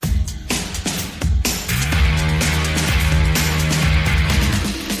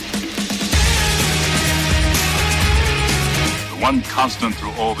one constant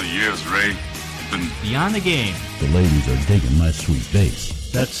through all the years, Ray. Beyond the Game. The ladies are digging my sweet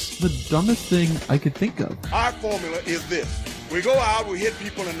bass. That's the dumbest thing I could think of. Our formula is this. We go out, we hit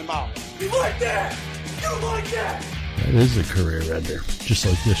people in the mouth. You like that? You like that? That is a career ender, just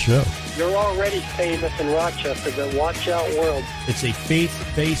like this show. You're already famous in Rochester, but watch out, world. It's a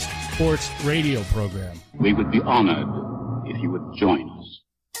faith-based sports radio program. We would be honored if you would join us.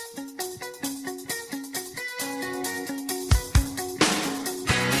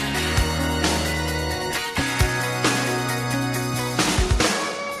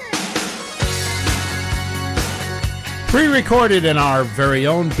 Pre-recorded in our very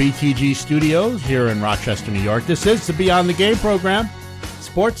own BTG studios here in Rochester, New York. This is the Beyond the Game program.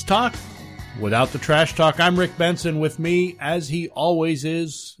 Sports talk without the trash talk. I'm Rick Benson. With me, as he always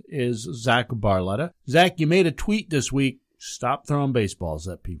is Zach Barletta. Zach, you made a tweet this week. Stop throwing baseballs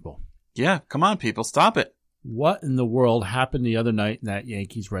at people. Yeah, come on, people. Stop it. What in the world happened the other night in that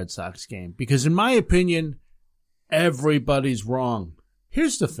Yankees-Red Sox game? Because in my opinion, everybody's wrong.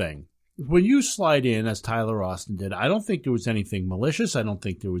 Here's the thing. When you slide in, as Tyler Austin did, I don't think there was anything malicious. I don't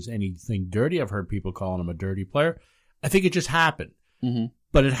think there was anything dirty. I've heard people calling him a dirty player. I think it just happened. Mm-hmm.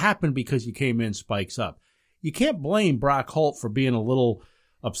 But it happened because you came in spikes up. You can't blame Brock Holt for being a little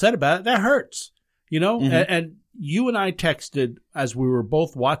upset about it. That hurts, you know? Mm-hmm. And you and I texted as we were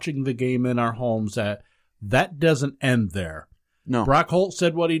both watching the game in our homes that doesn't end there. No. Brock Holt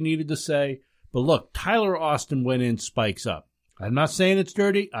said what he needed to say. But look, Tyler Austin went in spikes up. I'm not saying it's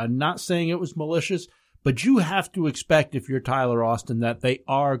dirty. I'm not saying it was malicious. But you have to expect, if you're Tyler Austin, that they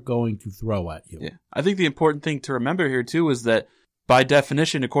are going to throw at you. Yeah. I think the important thing to remember here, too, is that by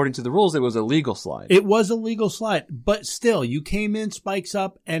definition, according to the rules, it was a legal slide. It was a legal slide. But still, you came in spikes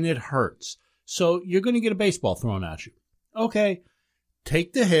up, and it hurts. So you're going to get a baseball thrown at you. Okay,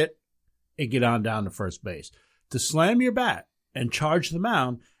 take the hit and get on down to first base. To slam your bat and charge the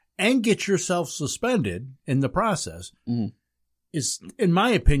mound and get yourself suspended in the process is, in my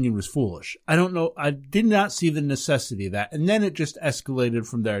opinion, was foolish. I don't know. I did not see the necessity of that. And then it just escalated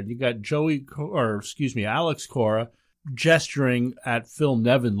from there. You got Alex Cora gesturing at Phil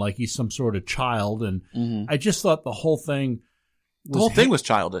Nevin like he's some sort of child. And I just thought the whole thing was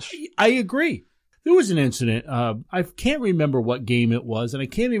childish. I agree. There was an incident. I can't remember what game it was, and I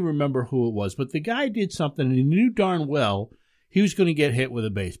can't even remember who it was, but the guy did something, and he knew darn well he was going to get hit with a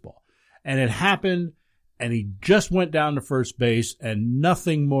baseball. And it happened. And he just went down to first base, and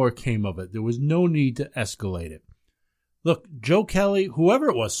nothing more came of it. There was no need to escalate it. Look, Joe Kelly, whoever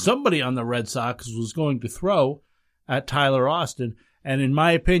it was, somebody on the Red Sox was going to throw at Tyler Austin. And in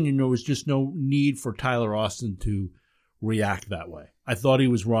my opinion, there was just no need for Tyler Austin to react that way. I thought he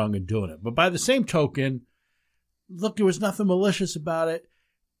was wrong in doing it. But by the same token, look, there was nothing malicious about it.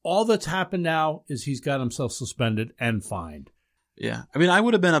 All that's happened now is he's got himself suspended and fined. Yeah. I mean, I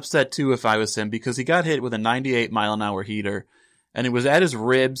would have been upset, too, if I was him, because he got hit with a 98-mile-an-hour heater, and it was at his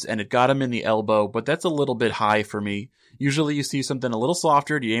ribs, and it got him in the elbow, but that's a little bit high for me. Usually you see something a little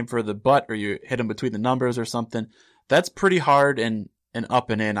softer, you aim for the butt, or you hit him between the numbers or something. That's pretty hard and up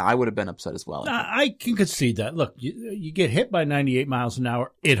and in. I would have been upset as well. I can concede that. Look, you get hit by 98 miles an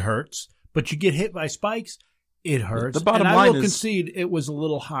hour, it hurts. But you get hit by spikes, it hurts. The bottom line I will concede it was a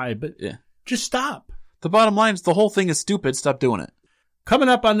little high, but just stop. The bottom line is the whole thing is stupid. Stop doing it. Coming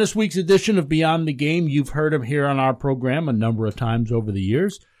up on this week's edition of Beyond the Game, you've heard him here on our program a number of times over the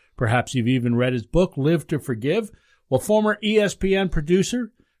years. Perhaps you've even read his book, Live to Forgive. Well, former ESPN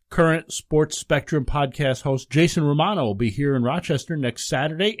producer, current Sports Spectrum podcast host Jason Romano will be here in Rochester next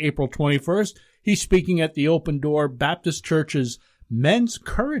Saturday, April 21st. He's speaking at the Open Door Baptist Church's Men's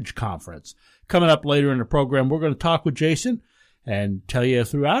Courage Conference. Coming up later in the program, we're going to talk with Jason and tell you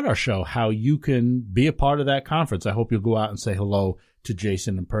throughout our show how you can be a part of that conference. I hope you'll go out and say hello to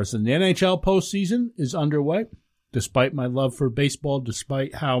Jason in person. The NHL postseason is underway. Despite my love for baseball,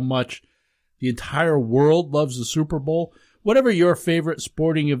 despite how much the entire world loves the Super Bowl, whatever your favorite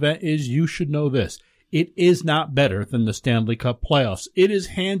sporting event is, you should know this. It is not better than the Stanley Cup playoffs. It is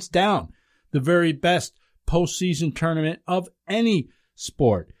hands down the very best postseason tournament of any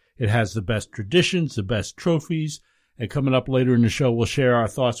sport. It has the best traditions, the best trophies, and coming up later in the show, we'll share our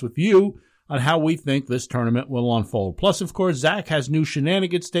thoughts with you on how we think this tournament will unfold. Plus, of course, Zach has new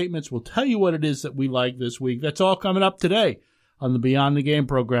shenanigans statements. We'll tell you what it is that we like this week. That's all coming up today on the Beyond the Game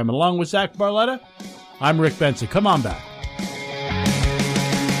program. And along with Zach Barletta, I'm Rick Benson. Come on back.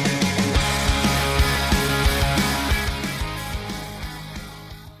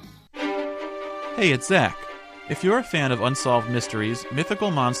 Hey, it's Zach. If you're a fan of unsolved mysteries,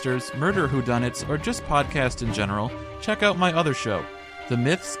 mythical monsters, murder whodunits, or just podcasts in general, check out my other show, the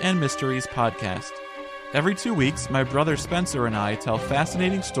Myths and Mysteries Podcast. Every 2 weeks, my brother Spencer and I tell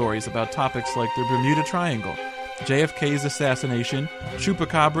fascinating stories about topics like the Bermuda Triangle, JFK's assassination,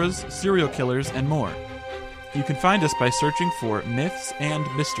 chupacabras, serial killers, and more. You can find us by searching for Myths and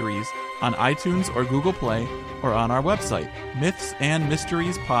Mysteries on iTunes or Google Play, or on our website,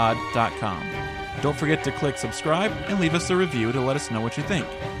 mythsandmysteriespod.com. Don't forget to click subscribe and leave us a review to let us know what you think.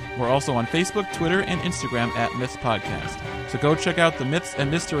 We're also on Facebook, Twitter, and Instagram at Myths Podcast. So go check out the Myths and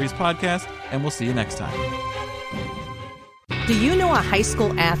Mysteries podcast, and we'll see you next time. Do you know a high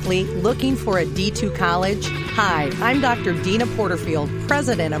school athlete looking for a D2 college? Hi, I'm Dr. Dina Porterfield,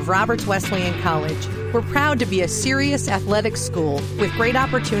 president of Roberts Wesleyan College. We're proud to be a serious athletic school with great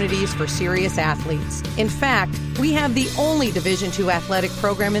opportunities for serious athletes. In fact, we have the only Division II athletic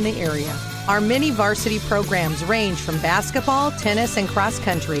program in the area. Our many varsity programs range from basketball, tennis, and cross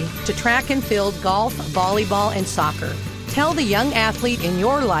country to track and field, golf, volleyball, and soccer. Tell the young athlete in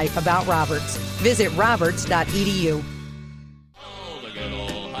your life about Roberts. Visit roberts.edu. The good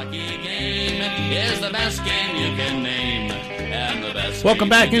old hockey game is the best game you can name. And the best Welcome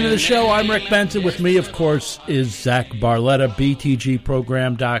back into the show. I'm Rick Benson. With me, of course, is Zach Barletta,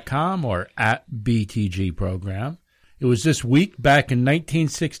 btgprogram.com or at btgprogram. It was this week, back in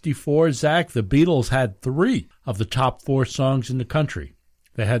 1964, Zach, the Beatles had 3 of the top 4 songs in the country.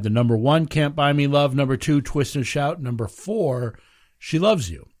 They had the number 1, Can't Buy Me Love, number 2, Twist and Shout, number 4, She Loves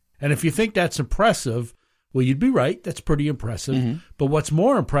You. And if you think that's impressive, well, you'd be right. That's pretty impressive. Mm-hmm. But what's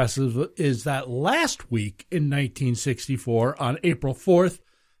more impressive is that last week in 1964, on April 4th,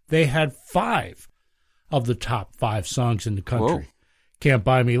 they had 5 of the top 5 songs in the country. Whoa. Can't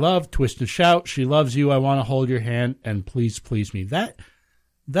Buy Me Love, Twist and Shout, She Loves You, I Want to Hold Your Hand, and Please Please Me.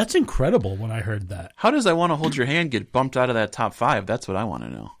 That's incredible when I heard that. How does I Want to Hold Your Hand get bumped out of that top 5? That's what I want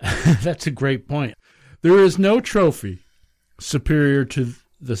to know. That's a great point. There is no trophy superior to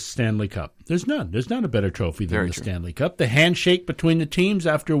the Stanley Cup. There's none. There's not a better trophy than the Stanley Cup. The handshake between the teams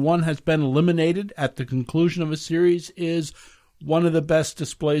after one has been eliminated at the conclusion of a series is one of the best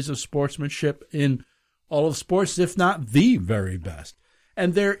displays of sportsmanship in all of sports, if not the very best.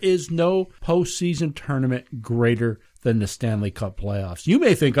 And there is no postseason tournament greater than the Stanley Cup playoffs. You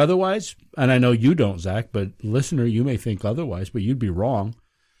may think otherwise, and I know you don't, Zach, but listener, you may think otherwise, but you'd be wrong.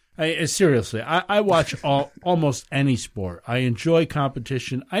 Seriously, I watch almost any sport. I enjoy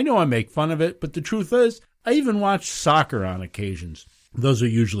competition. I know I make fun of it, but the truth is, I even watch soccer on occasions. Those are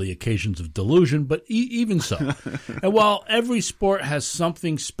usually occasions of delusion, but even so. And while every sport has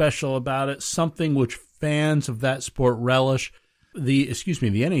something special about it, something which fans of that sport relish, the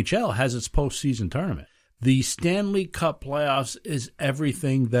NHL has its postseason tournament. The Stanley Cup playoffs is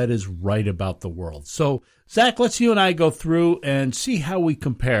everything that is right about the world. So, Zach, let's you and I go through and see how we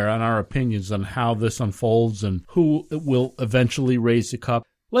compare on our opinions on how this unfolds and who will eventually raise the cup.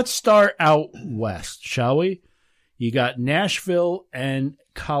 Let's start out west, shall we? You got Nashville and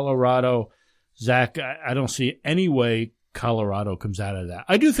Colorado. Zach, I don't see any way Colorado comes out of that.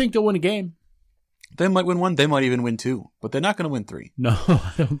 I do think they'll win a game. They might win 1. They might even win 2. But they're not going to win 3. No,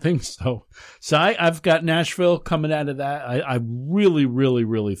 I don't think so. So I've got Nashville coming out of that. I really, really,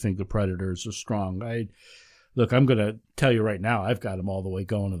 really think the Predators are strong. Look, I'm going to tell you right now, I've got them all the way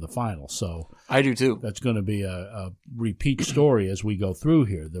going to the final. So I do too. That's going to be a repeat story as we go through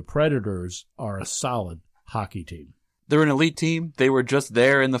here. The Predators are a solid hockey team. They're an elite team. They were just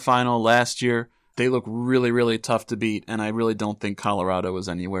there in the final last year. They look really, really tough to beat, and I really don't think Colorado is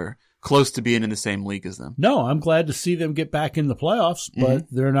anywhere close to being in the same league as them. No, I'm glad to see them get back in the playoffs, but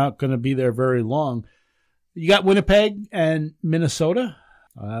they're not going to be there very long. You got Winnipeg and Minnesota.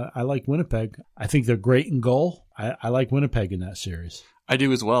 I like Winnipeg. I think they're great in goal. I like Winnipeg in that series. I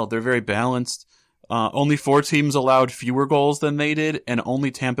do as well. They're very balanced. Only 4 teams allowed fewer goals than they did, and only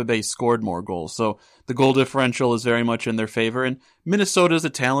Tampa Bay scored more goals. So the goal differential is very much in their favor. And Minnesota's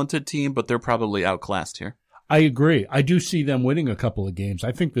a talented team, but they're probably outclassed here. I agree. I do see them winning a couple of games.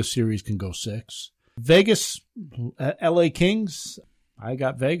 I think this series can go 6. Vegas, LA Kings, I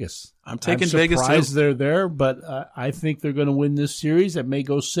got Vegas. I'm taking Vegas too. I'm surprised they're there, but I think they're going to win this series. It may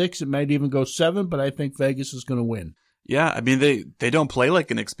go 6. It might even go 7, but I think Vegas is going to win. Yeah, I mean, they don't play like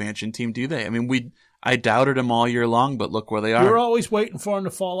an expansion team, do they? I mean, I doubted them all year long, but look where they are. We were always waiting for them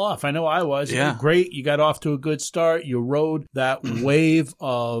to fall off. I know I was. Yeah. Great. You got off to a good start. You rode that wave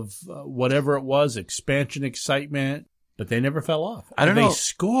of whatever it was, expansion excitement, but they never fell off. I don't know. They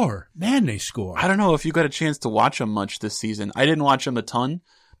score. Man, they score. I don't know if you got a chance to watch them much this season. I didn't watch them a ton,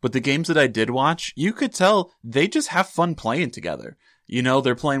 but the games that I did watch, you could tell they just have fun playing together. You know,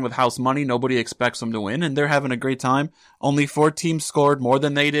 they're playing with house money. Nobody expects them to win, and they're having a great time. Only 4 teams scored more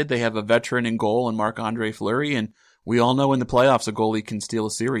than they did. They have a veteran in goal in Marc-Andre Fleury, and we all know in the playoffs a goalie can steal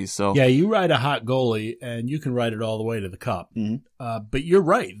a series. So yeah, you ride a hot goalie and you can ride it all the way to the cup. But you're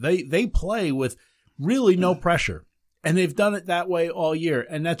right. They play with really no pressure, and they've done it that way all year.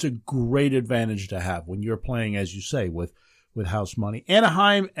 And that's a great advantage to have when you're playing, as you say, with house money.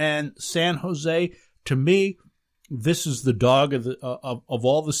 Anaheim and San Jose, to me, this is the dog of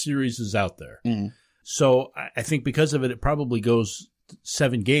all the series out there. So I think because of it, it probably goes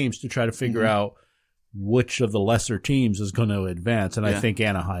 7 games to try to figure out which of the lesser teams is going to advance, and I think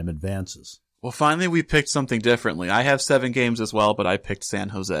Anaheim advances. Well, finally we picked something differently. I have 7 games as well, but I picked San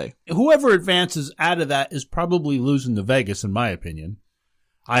Jose. Whoever advances out of that is probably losing to Vegas, in my opinion.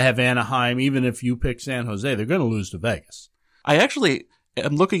 I have Anaheim. Even if you pick San Jose, they're going to lose to Vegas. I actually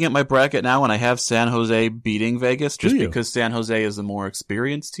am looking at my bracket now, and I have San Jose beating Vegas just because San Jose is a more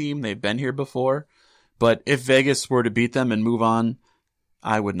experienced team. They've been here before. But if Vegas were to beat them and move on,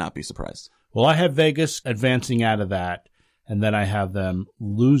 I would not be surprised. Well, I have Vegas advancing out of that, and then I have them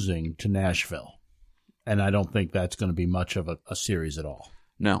losing to Nashville. And I don't think that's going to be much of a series at all.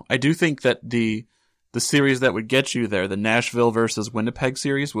 No, I do think that the series that would get you there, the Nashville versus Winnipeg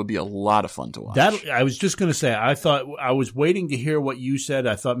series, would be a lot of fun to watch. I was just going to say, I thought I was waiting to hear what you said.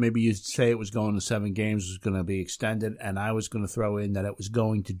 I thought maybe you'd say it was going to 7 games, it was going to be extended, and I was going to throw in that it was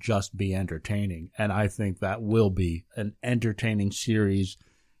going to just be entertaining. And I think that will be an entertaining series.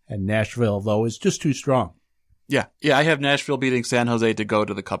 And Nashville, though, is just too strong. Yeah, I have Nashville beating San Jose to go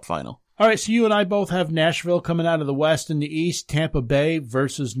to the Cup final. All right, so you and I both have Nashville coming out of the West and the East. Tampa Bay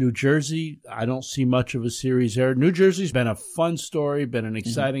versus New Jersey. I don't see much of a series there. New Jersey's been a fun story, been an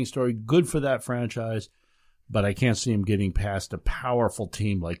exciting story, good for that franchise, but I can't see them getting past a powerful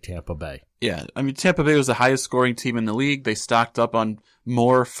team like Tampa Bay. Yeah, I mean, Tampa Bay was the highest scoring team in the league. They stocked up on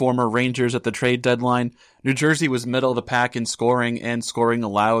more former Rangers at the trade deadline. New Jersey was middle of the pack in scoring and scoring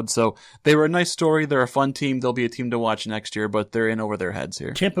allowed, so they were a nice story. They're a fun team. They'll be a team to watch next year, but they're in over their heads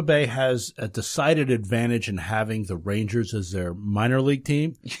here. Tampa Bay has a decided advantage in having the Rangers as their minor league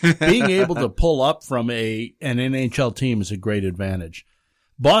team. Being able to pull up from an NHL team is a great advantage.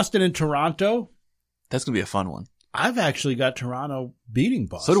 Boston and Toronto. That's going to be a fun one. I've actually got Toronto beating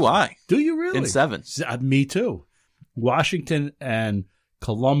Boston. So do I. Do you really? In 7. Me too. Washington and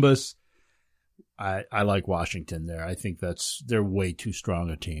Columbus. I like Washington there. I think they're way too strong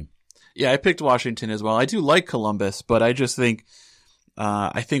a team. Yeah, I picked Washington as well. I do like Columbus, but I just think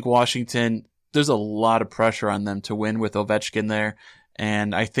I think Washington, there's a lot of pressure on them to win with Ovechkin there,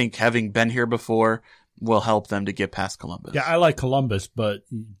 and I think having been here before will help them to get past Columbus. Yeah, I like Columbus, but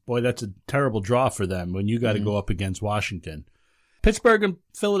boy, that's a terrible draw for them when you got to go up against Washington. Pittsburgh and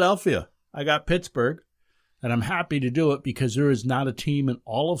Philadelphia. I got Pittsburgh, and I'm happy to do it because there is not a team in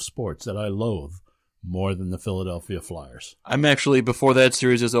all of sports that I loathe more than the Philadelphia Flyers. I'm actually, before that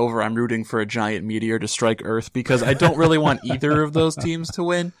series is over, I'm rooting for a giant meteor to strike Earth because I don't really want either of those teams to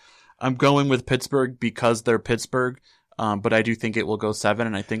win. I'm going with Pittsburgh because they're Pittsburgh, but I do think it will go 7,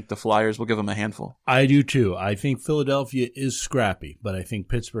 and I think the Flyers will give them a handful. I do too. I think Philadelphia is scrappy, but I think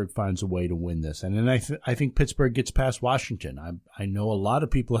Pittsburgh finds a way to win this. And then I think Pittsburgh gets past Washington. I know a lot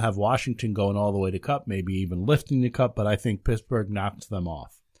of people have Washington going all the way to Cup, maybe even lifting the Cup, but I think Pittsburgh knocks them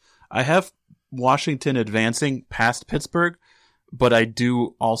off. I have Washington advancing past Pittsburgh, but I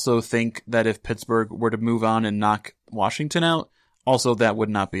do also think that if Pittsburgh were to move on and knock Washington out, also that would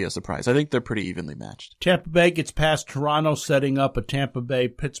not be a surprise. I think they're pretty evenly matched. Tampa Bay gets past Toronto, setting up a Tampa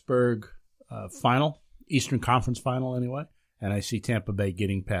Bay-Pittsburgh final, Eastern Conference final anyway, and I see Tampa Bay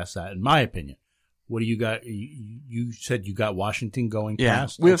getting past that, in my opinion. What do you got? You said you got Washington going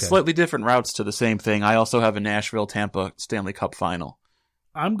past? We have slightly different routes to the same thing. I also have a Nashville-Tampa Stanley Cup final.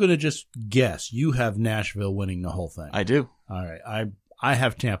 I'm going to just guess you have Nashville winning the whole thing. I do. All right. I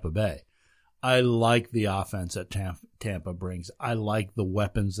have Tampa Bay. I like the offense that Tampa brings. I like the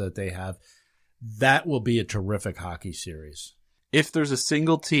weapons that they have. That will be a terrific hockey series. If there's a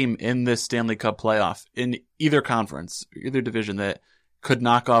single team in this Stanley Cup playoff, in either conference, either division, that could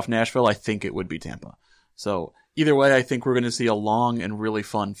knock off Nashville, I think it would be Tampa. So either way, I think we're going to see a long and really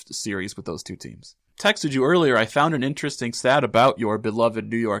fun series with those two teams. Texted you earlier, I found an interesting stat about your beloved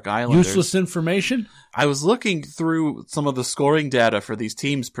New York Islanders. Useless information? I was looking through some of the scoring data for these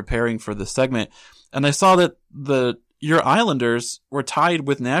teams preparing for this segment, and I saw that your Islanders were tied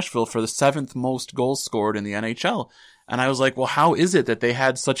with Nashville for the 7th most goals scored in the NHL. And I was like, well, how is it that they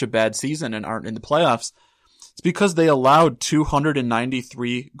had such a bad season and aren't in the playoffs? It's because they allowed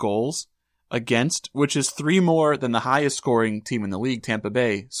 293 goals against, which is 3 more than the highest scoring team in the league, Tampa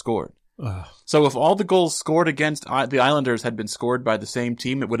Bay, scored. So if all the goals scored against the Islanders had been scored by the same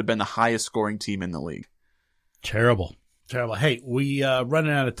team, it would have been the highest scoring team in the league. Terrible. Terrible. Hey, we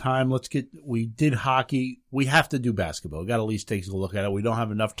running out of time. We did hockey. We have to do basketball. We got to at least take a look at it. We don't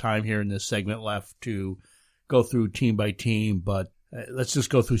have enough time here in this segment left to go through team by team, but let's just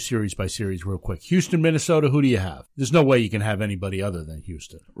go through series by series real quick. Houston, Minnesota, who do you have? There's no way you can have anybody other than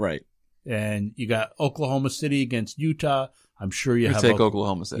Houston. Right. And you got Oklahoma City against Utah. I'm sure you have take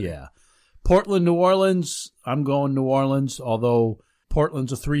Oklahoma City. Yeah. Portland, New Orleans. I'm going New Orleans, although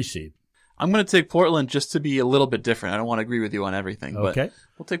Portland's a 3 seed. I'm going to take Portland just to be a little bit different. I don't want to agree with you on everything, but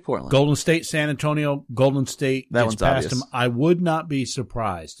we'll take Portland. Golden State, San Antonio. Golden State that gets one's past obvious. them. I would not be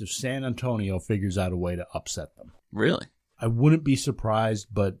surprised if San Antonio figures out a way to upset them. Really? I wouldn't be surprised,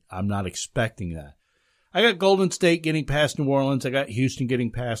 but I'm not expecting that. I got Golden State getting past New Orleans. I got Houston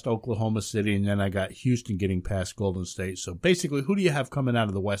getting past Oklahoma City, and then I got Houston getting past Golden State. So basically, who do you have coming out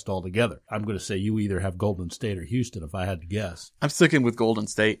of the West altogether? I'm going to say you either have Golden State or Houston if I had to guess. I'm sticking with Golden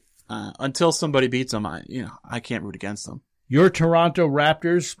State. Until somebody beats them, I can't root against them. Your Toronto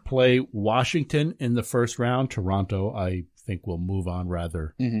Raptors play Washington in the first round. Toronto, I think, will move on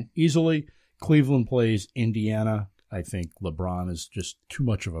rather easily. Cleveland plays Indiana. I think LeBron is just too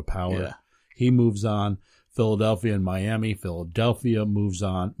much of a power. Yeah. He moves on. Philadelphia and Miami. Philadelphia moves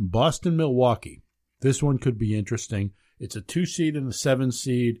on. Boston, Milwaukee. This one could be interesting. It's a 2 seed and a 7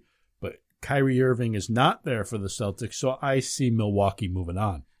 seed, but Kyrie Irving is not there for the Celtics, so I see Milwaukee moving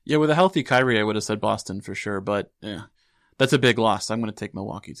on. Yeah, with a healthy Kyrie, I would have said Boston for sure, but yeah, that's a big loss. I'm going to take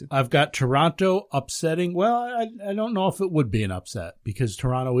Milwaukee too. I've got Toronto upsetting. Well, I don't know if it would be an upset because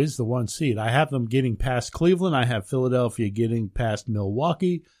Toronto is the 1 seed. I have them getting past Cleveland. I have Philadelphia getting past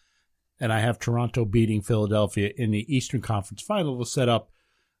Milwaukee, and I have Toronto beating Philadelphia in the Eastern Conference Final to set up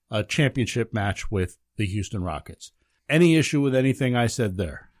a championship match with the Houston Rockets. Any issue with anything I said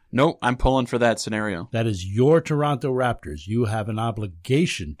there? Nope, I'm pulling for that scenario. That is your Toronto Raptors. You have an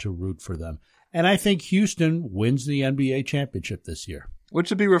obligation to root for them. And I think Houston wins the NBA championship this year. Which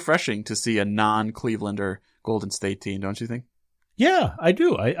would be refreshing to see a non-Cleveland or Golden State team, don't you think? Yeah, I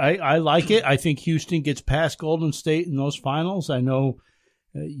do. I like it. I think Houston gets past Golden State in those finals. I know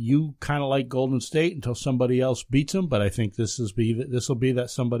you kind of like Golden State until somebody else beats them, but I think this will be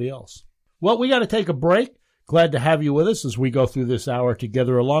that somebody else. Well, we got to take a break. Glad to have you with us as we go through this hour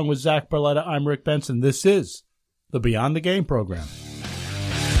together. Along with Zach Barletta, I'm Rick Benson. This is the Beyond the Game program.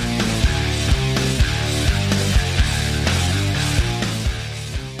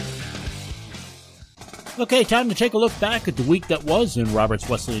 Okay, time to take a look back at the week that was in Roberts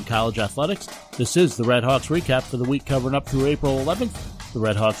Wesleyan College athletics. This is the Red Hawks recap for the week covering up through April 11th. The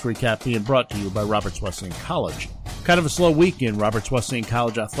Red Hawks recap being brought to you by Roberts Wesleyan College. Kind of a slow week in Roberts Wesleyan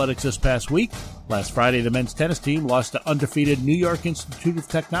College athletics this past week. Last Friday, the men's tennis team lost to undefeated New York Institute of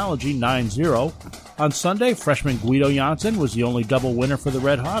Technology 9-0. On Sunday, freshman Guido Janssen was the only double winner for the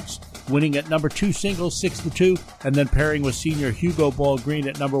Red Hawks, winning at number 2 singles 6-2, and then pairing with senior Hugo Ball Green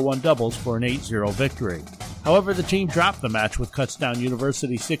at number 1 doubles for an 8-0 victory. However, the team dropped the match with Kutztown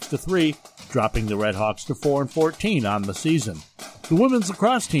University 6-3, dropping the Red Hawks to 4-14 on the season. The women's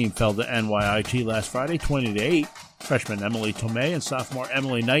lacrosse team fell to NYIT last Friday 20-8. Freshman Emily Tomei and sophomore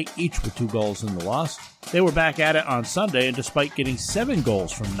Emily Knight each with 2 goals in the loss. They were back at it on Sunday, and despite getting 7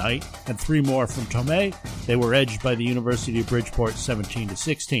 goals from Knight and 3 more from Tomei, they were edged by the University of Bridgeport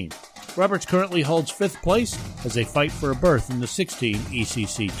 17-16. Roberts currently holds 5th place as they fight for a berth in the 16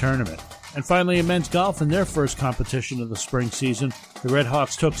 ECC tournament. And finally, in men's golf, in their first competition of the spring season, the Red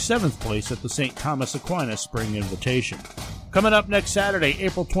Hawks took 7th place at the St. Thomas Aquinas Spring Invitation. Coming up next Saturday,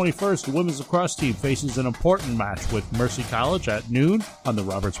 April 21st, the women's lacrosse team faces an important match with Mercy College at noon on the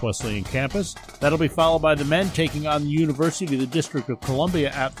Roberts Wesleyan campus. That'll be followed by the men taking on the University of the District of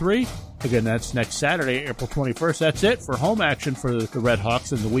Columbia at 3. Again, that's next Saturday, April 21st. That's it for home action for the Red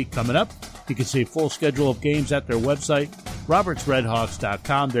Hawks in the week coming up. You can see a full schedule of games at their website,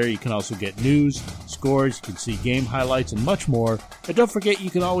 robertsredhawks.com. There you can also get news, scores, you can see game highlights, and much more. And don't forget, you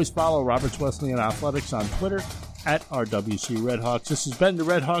can always follow Roberts Wesleyan Athletics on Twitter at RWC Redhawks. This has been the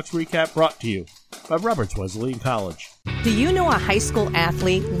Red Hawks Recap brought to you by Roberts Wesleyan College. Do you know a high school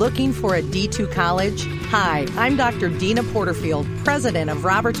athlete looking for a D2 college? Hi, I'm Dr. Dina Porterfield, president of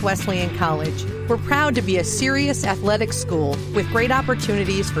Roberts Wesleyan College. We're proud to be a serious athletic school with great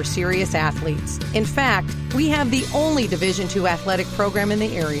opportunities for serious athletes. In fact, we have the only Division II athletic program in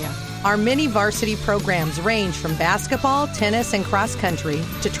the area. Our many varsity programs range from basketball, tennis, and cross country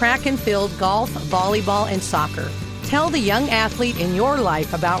to track and field, golf, volleyball, and soccer. Tell the young athlete in your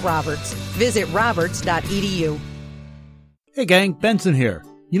life about Roberts. Visit roberts.edu. Hey gang, Benson here.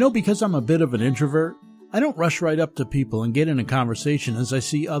 You know, because I'm a bit of an introvert, I don't rush right up to people and get in a conversation as I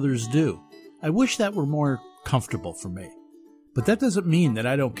see others do. I wish that were more comfortable for me. But that doesn't mean that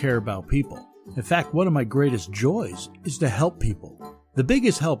I don't care about people. In fact, one of my greatest joys is to help people. The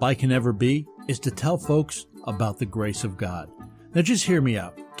biggest help I can ever be is to tell folks about the grace of God. Now just hear me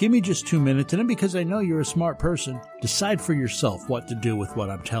out. Give me just 2 minutes, and then because I know you're a smart person, decide for yourself what to do with what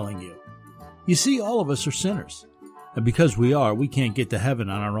I'm telling you. You see, all of us are sinners. And because we are, we can't get to heaven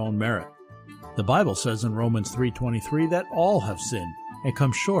on our own merit. The Bible says in Romans 3:23 that all have sinned and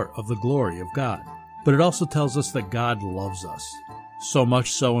come short of the glory of God. But it also tells us that God loves us. So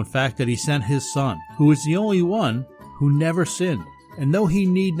much so, in fact, that he sent his Son, who is the only one who never sinned. And though he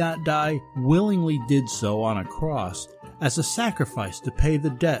need not die, willingly did so on a cross as a sacrifice to pay the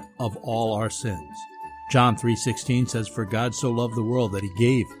debt of all our sins. John 3:16 says, "For God so loved the world that he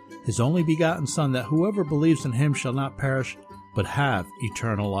gave his only begotten Son, that whoever believes in him shall not perish, but have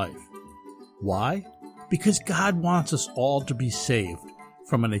eternal life." Why? Because God wants us all to be saved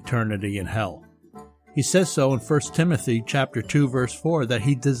from an eternity in hell. He says so in 1 Timothy chapter 2, verse 4, that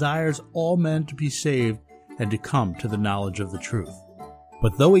he desires all men to be saved and to come to the knowledge of the truth.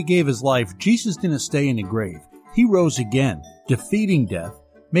 But though he gave his life, Jesus didn't stay in the grave. He rose again, defeating death,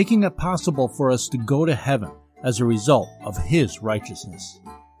 making it possible for us to go to heaven as a result of his righteousness.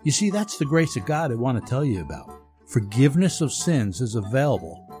 You see, that's the grace of God I want to tell you about. Forgiveness of sins is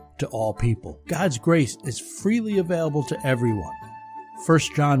available to all people. God's grace is freely available to everyone.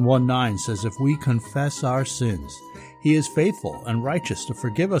 1 John 1:9 says, "If we confess our sins, he is faithful and righteous to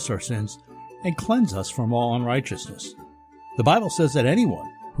forgive us our sins and cleanse us from all unrighteousness." The Bible says that anyone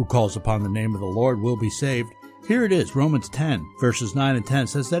who calls upon the name of the Lord will be saved. Here it is, Romans 10, verses 9 and 10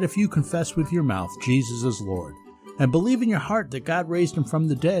 says that if you confess with your mouth Jesus is Lord and believe in your heart that God raised him from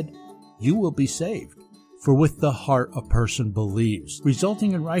the dead, you will be saved. For with the heart a person believes,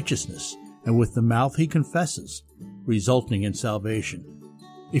 resulting in righteousness, and with the mouth he confesses, resulting in salvation.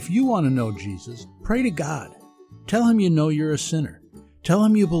 If you want to know Jesus, pray to God. Tell him you know you're a sinner. Tell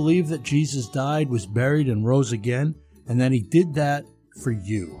him you believe that Jesus died, was buried, and rose again, and that he did that for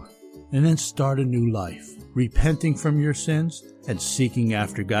you. And then start a new life, repenting from your sins and seeking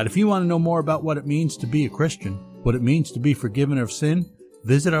after God. If you want to know more about what it means to be a Christian, what it means to be forgiven of sin,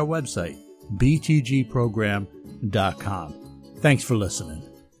 visit our website, btgprogram.com. Thanks for listening.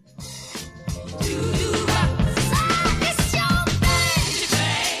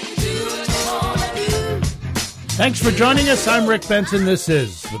 Thanks for joining us. I'm Rick Benson. This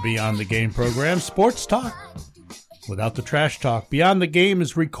is the Beyond the Game program, Sports Talk without the trash talk. Beyond the Game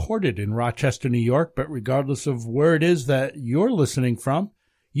is recorded in Rochester, New York, but regardless of where it is that you're listening from,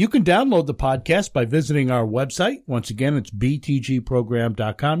 you can download the podcast by visiting our website. Once again, it's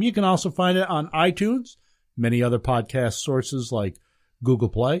btgprogram.com. You can also find it on iTunes, many other podcast sources like Google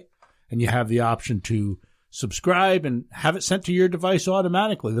Play, and you have the option to subscribe and have it sent to your device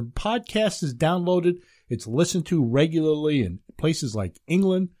automatically. The podcast is downloaded. It's listened to regularly in places like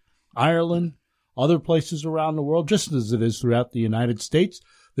England, Ireland, other places around the world, just as it is throughout the United States.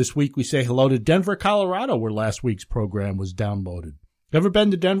 This week we say hello to Denver, Colorado, where last week's program was downloaded. Ever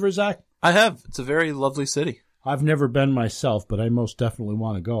been to Denver, Zach? I have. It's a very lovely city. I've never been myself, but I most definitely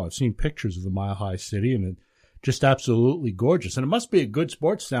want to go. I've seen pictures of the Mile High City, and it's just absolutely gorgeous. And it must be a good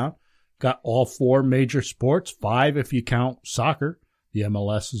sports town. Got all 4 major sports, 5 if you count soccer. The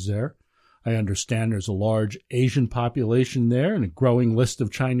MLS is there. I understand there's a large Asian population there and a growing list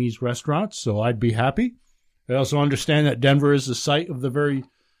of Chinese restaurants, so I'd be happy. I also understand that Denver is the site of the very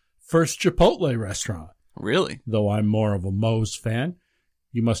first Chipotle restaurant. Really? Though I'm more of a Moe's fan.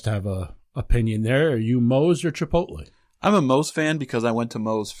 You must have a opinion there. Are you Moe's or Chipotle? I'm a Moe's fan because I went to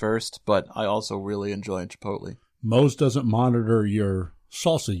Moe's first, but I also really enjoy Chipotle. Moe's doesn't monitor your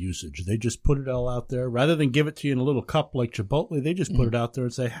salsa usage. They just put it all out there. Rather than give it to you in a little cup like Chipotle, they just put it out there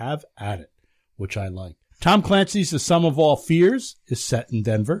and say, have at it, which I like. Tom Clancy's The Sum of All Fears is set in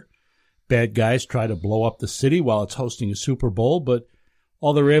Denver. Bad guys try to blow up the city while it's hosting a Super Bowl, but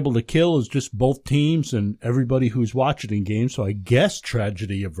all they're able to kill is just both teams and everybody who's watching the game. So I guess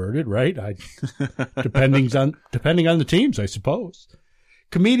tragedy averted, right? Depending on the teams, I suppose.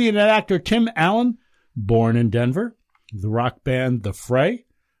 Comedian and actor Tim Allen, born in Denver. The rock band The Fray,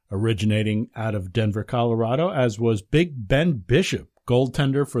 originating out of Denver, Colorado, as was Big Ben Bishop,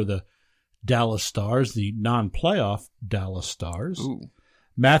 goaltender for the Dallas Stars, the non-playoff Dallas Stars. Ooh.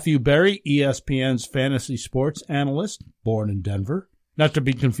 Matthew Berry, ESPN's fantasy sports analyst, born in Denver. Not to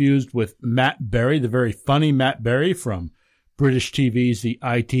be confused with Matt Berry, the very funny Matt Berry from British TV's The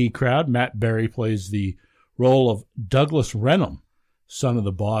IT Crowd. Matt Berry plays the role of Douglas Renham, son of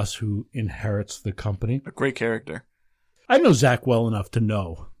the boss who inherits the company. A great character. I know Zach well enough to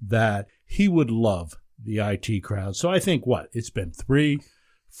know that he would love The IT Crowd. So I think, it's been 3,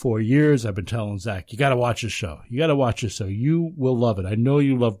 For years, I've been telling Zach, you got to watch this show. You got to watch this show. You will love it. I know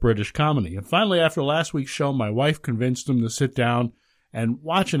you love British comedy. And finally, after last week's show, my wife convinced him to sit down and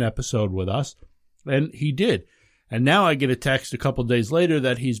watch an episode with us. And he did. And now I get a text a couple days later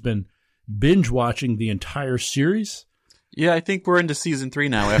that he's been binge watching the entire series. Yeah, I think we're into season 3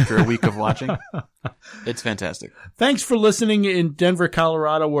 now after a week of watching. It's fantastic. Thanks for listening in Denver,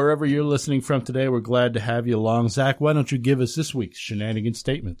 Colorado, wherever you're listening from today. We're glad to have you along. Zach, why don't you give us this week's shenanigan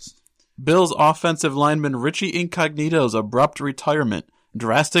statements? Bills offensive lineman Richie Incognito's abrupt retirement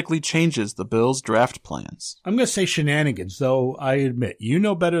drastically changes the Bills' draft plans. I'm going to say shenanigans, though I admit, you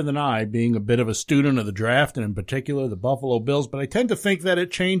know better than I, being a bit of a student of the draft, and in particular the Buffalo Bills, but I tend to think that it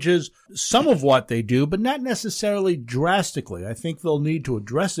changes some of what they do, but not necessarily drastically. I think they'll need to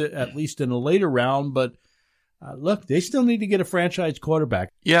address it, at least in a later round, but look, they still need to get a franchise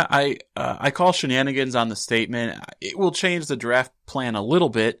quarterback. Yeah, I call shenanigans on the statement. It will change the draft plan a little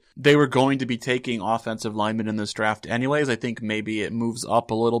bit. They were going to be taking offensive linemen in this draft anyways. I think maybe it moves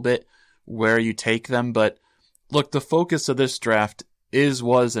up a little bit where you take them. But look, the focus of this draft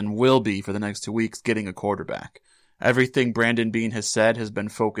was, and will be for the next 2 weeks, getting a quarterback. Everything Brandon Beane has said has been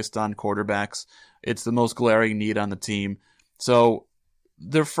focused on quarterbacks. It's the most glaring need on the team. So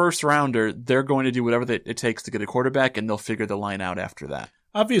their first rounder, they're going to do whatever it takes to get a quarterback, and they'll figure the line out after that.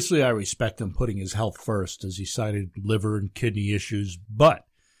 Obviously, I respect him putting his health first, as he cited liver and kidney issues, but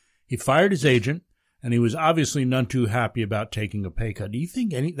he fired his agent, and he was obviously none too happy about taking a pay cut. Do you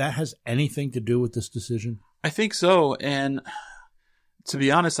think that has anything to do with this decision? I think so, and to be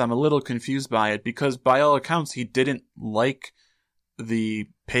honest, I'm a little confused by it, because by all accounts, he didn't like the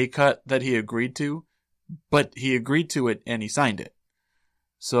pay cut that he agreed to, but he agreed to it and he signed it.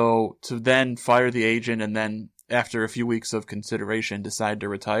 So to then fire the agent and then after a few weeks of consideration decide to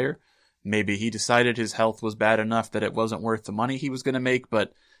retire, maybe he decided his health was bad enough that it wasn't worth the money he was going to make.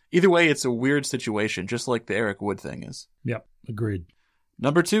 But either way, it's a weird situation, just like the Eric Wood thing is. Yep, agreed.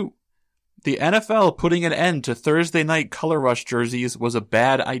 Number 2, the NFL putting an end to Thursday night Color Rush jerseys was a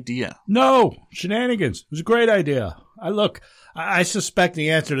bad idea. No, shenanigans. It was a great idea. I suspect the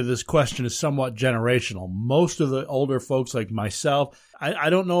answer to this question is somewhat generational. Most of the older folks like myself,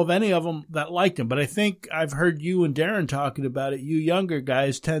 I don't know of any of them that liked him, but I think I've heard you and Darren talking about it. You younger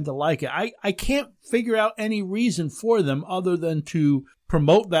guys tend to like it. I can't figure out any reason for them other than to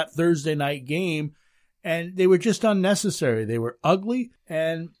promote that Thursday night game, and they were just unnecessary. They were ugly,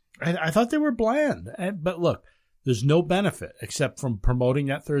 and I thought they were bland. But look, there's no benefit except from promoting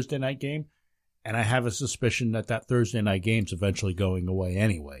that Thursday night game. And I have a suspicion that Thursday night game's eventually going away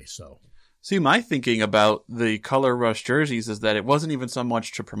anyway. So, see, my thinking about the Color Rush jerseys is that it wasn't even so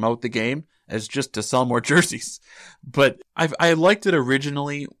much to promote the game as just to sell more jerseys. But I liked it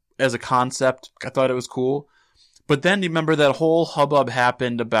originally as a concept. I thought it was cool. But then you remember that whole hubbub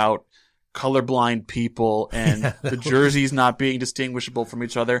happened about colorblind people and the jerseys not being distinguishable from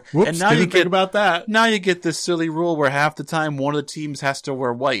each other. Whoops, and now you think about that. Now you get this silly rule where half the time one of the teams has to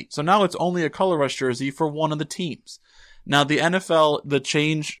wear white. So now it's only a Color Rush jersey for one of the teams. Now the NFL, the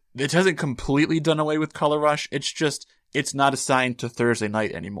change, it hasn't completely done away with Color Rush. It's just, it's not assigned to Thursday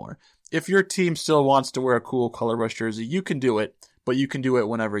night anymore. If your team still wants to wear a cool Color Rush jersey, you can do it, but you can do it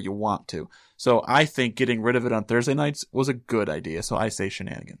whenever you want to. So I think getting rid of it on Thursday nights was a good idea. So I say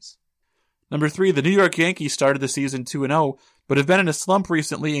shenanigans. Number 3, the New York Yankees started the season 2-0, but have been in a slump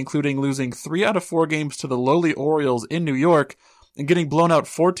recently, including losing 3 out of 4 games to the lowly Orioles in New York and getting blown out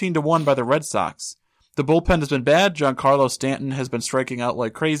 14-1 by the Red Sox. The bullpen has been bad. Giancarlo Stanton has been striking out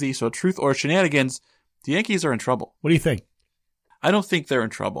like crazy, so truth or shenanigans, the Yankees are in trouble. What do you think? I don't think they're in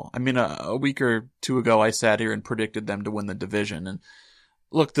trouble. I mean, a week or 2 ago, I sat here and predicted them to win the division. And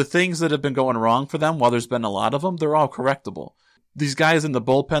look, the things that have been going wrong for them, while there's been a lot of them, they're all correctable. These guys in the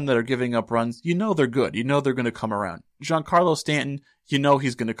bullpen that are giving up runs, you know they're good. You know they're going to come around. Giancarlo Stanton, you know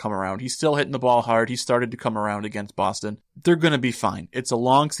he's going to come around. He's still hitting the ball hard. He started to come around against Boston. They're going to be fine. It's a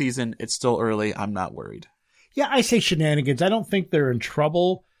long season. It's still early. I'm not worried. Yeah, I say shenanigans. I don't think they're in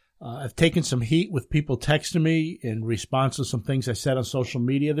trouble. I've taken some heat with people texting me in response to some things I said on social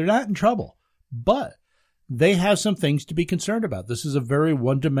media. They're not in trouble, but they have some things to be concerned about. This is a very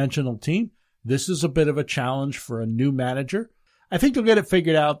one-dimensional team. This is a bit of a challenge for a new manager. I think they'll get it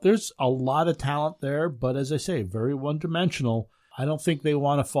figured out. There's a lot of talent there, but as I say, very one-dimensional. I don't think they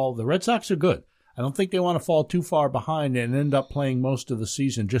want to fall. The Red Sox are good. I don't think they want to fall too far behind and end up playing most of the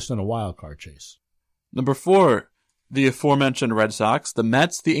season just in a wild card chase. Number 4, the aforementioned Red Sox, the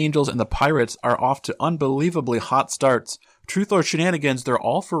Mets, the Angels, and the Pirates are off to unbelievably hot starts. Truth or shenanigans, they're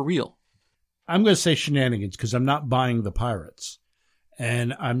all for real. I'm going to say shenanigans because I'm not buying the Pirates.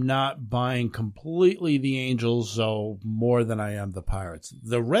 And I'm not buying completely the Angels, so more than I am the Pirates.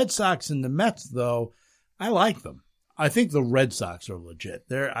 The Red Sox and the Mets, though, I like them. I think the Red Sox are legit.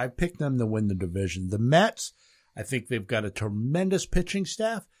 I picked them to win the division. The Mets, I think they've got a tremendous pitching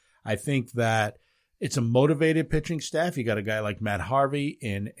staff. I think that it's a motivated pitching staff. You got a guy like Matt Harvey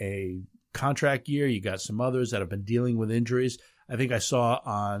in a contract year. You got some others that have been dealing with injuries. I think I saw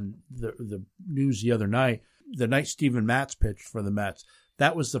on the news the other night, the night Steven Matz pitched for the Mets,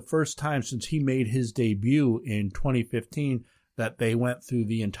 that was the first time since he made his debut in 2015 that they went through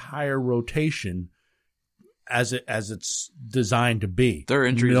the entire rotation as it's designed to be. Their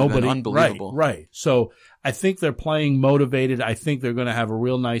injuries have been unbelievable. Right. So I think they're playing motivated. I think they're going to have a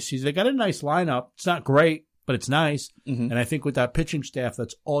real nice season. They got a nice lineup. It's not great, but it's nice. Mm-hmm. And I think with that pitching staff,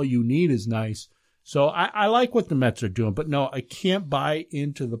 that's all you need is nice. So I like what the Mets are doing. But no, I can't buy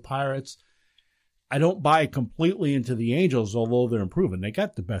into the Pirates. I don't buy completely into the Angels, although they're improving. They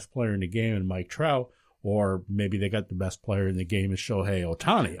got the best player in the game in Mike Trout. Or maybe they got the best player in the game is Shohei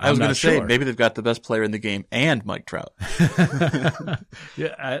Ohtani. I was going to say, maybe they've got the best player in the game and Mike Trout.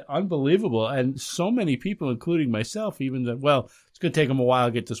 Yeah, unbelievable. And so many people, including myself, even that, well, it's going to take them a while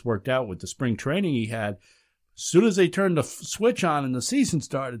to get this worked out with the spring training he had. As soon as they turned the switch on and the season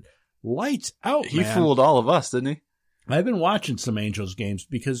started, lights out, He fooled all of us, didn't he? I've been watching some Angels games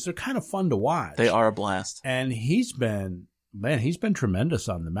because they're kind of fun to watch. They are a blast. And he's been tremendous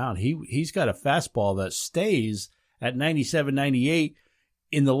on the mound. He's got a fastball that stays at 97, 98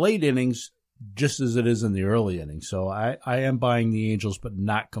 in the late innings just as it is in the early innings. So I am buying the Angels, but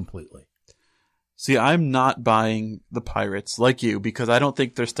not completely. See, I'm not buying the Pirates like you because I don't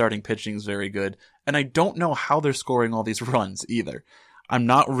think their starting pitching is very good. And I don't know how they're scoring all these runs either. I'm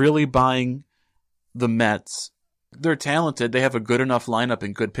not really buying the Mets. They're talented. They have a good enough lineup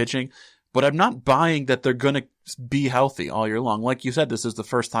and good pitching. But I'm not buying that they're going to be healthy all year long. Like you said, this is the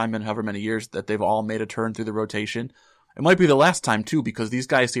first time in however many years that they've all made a turn through the rotation. It might be the last time, too, because these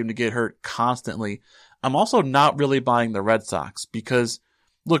guys seem to get hurt constantly. I'm also not really buying the Red Sox because,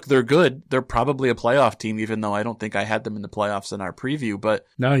 look, they're good. They're probably a playoff team, even though I don't think I had them in the playoffs in our preview. But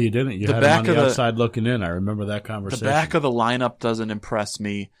no, you didn't. You had them on the outside looking in. I remember that conversation. The back of the lineup doesn't impress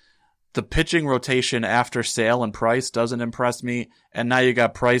me. The pitching rotation after Sale and Price doesn't impress me. And now you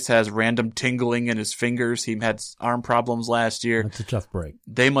got Price has random tingling in his fingers. He had arm problems last year. That's a tough break.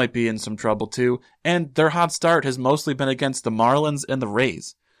 They might be in some trouble too. And their hot start has mostly been against the Marlins and the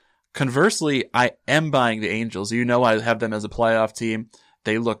Rays. Conversely, I am buying the Angels. You know I have them as a playoff team.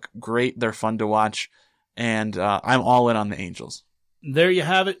 They look great. They're fun to watch. And I'm all in on the Angels. There you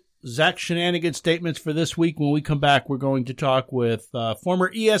have it. Zach Shenanigan statements for this week. When we come back, we're going to talk with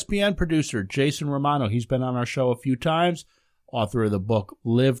former ESPN producer Jason Romano. He's been on our show a few times, author of the book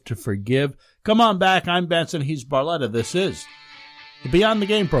Live to Forgive. Come on back. I'm Benson. He's Barletta. This is the Beyond the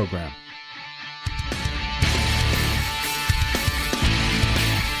Game program.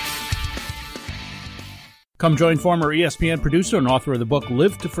 Come join former ESPN producer and author of the book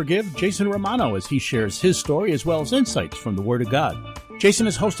Live to Forgive, Jason Romano, as he shares his story as well as insights from the Word of God. Jason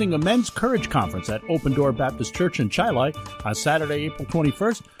is hosting a Men's Courage Conference at Open Door Baptist Church in Chilai on Saturday, April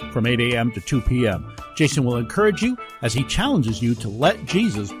 21st from 8 a.m. to 2 p.m. Jason will encourage you as he challenges you to let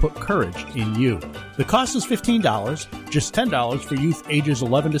Jesus put courage in you. The cost is $15, just $10 for youth ages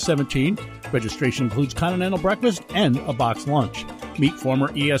 11 to 17. Registration includes continental breakfast and a box lunch. Meet former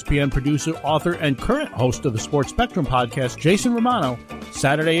ESPN producer, author, and current host of the Sports Spectrum podcast, Jason Romano,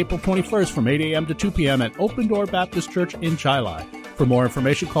 Saturday, April 21st from 8 a.m. to 2 p.m. at Open Door Baptist Church in Chilai. For more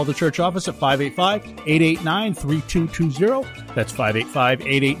information, call the church office at 585-889-3220. That's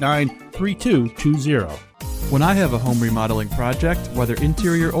 585-889-3220. When I have a home remodeling project, whether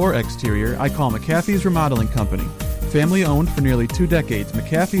interior or exterior, I call McAfee's Remodeling Company. Family owned for nearly 2 decades,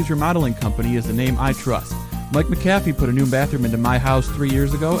 McAfee's Remodeling Company is the name I trust. Mike McAfee put a new bathroom into my house 3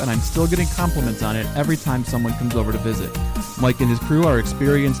 years ago, and I'm still getting compliments on it every time someone comes over to visit. Mike and his crew are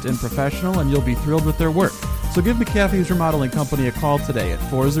experienced and professional, and you'll be thrilled with their work. So give McAfee's Remodeling Company a call today at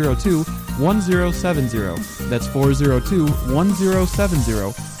 402-1070. That's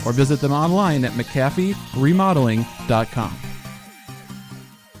 402-1070, or visit them online at McAfeeRemodeling.com.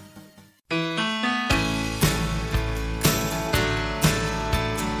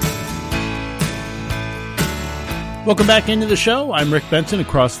 Welcome back into the show. I'm Rick Benson.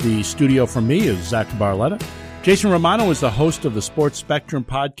 Across the studio from me is Zach Barletta. Jason Romano is the host of the Sports Spectrum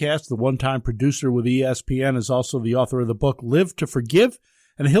podcast. The one-time producer with ESPN is also the author of the book Live to Forgive.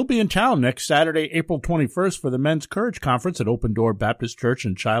 And he'll be in town next Saturday, April 21st for the Men's Courage Conference at Open Door Baptist Church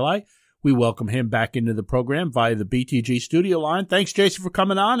in Chilai. We welcome him back into the program via the BTG studio line. Thanks, Jason, for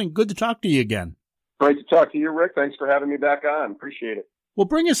coming on, and good to talk to you again. Great to talk to you, Rick. Thanks for having me back on. Appreciate it. Well,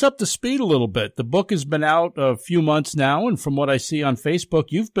 bring us up to speed a little bit. The book has been out a few months now, and from what I see on Facebook,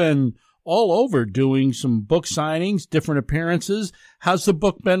 you've been all over doing some book signings, different appearances. How's the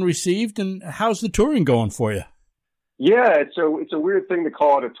book been received, and how's the touring going for you? Yeah, it's a weird thing to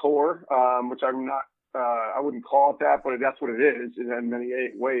call it a tour, which I'm not. I wouldn't call it that, but that's what it is in many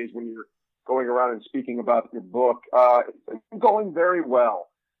ways when you're going around and speaking about your book. It's going very well.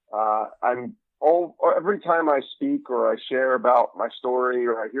 Every time I speak or I share about my story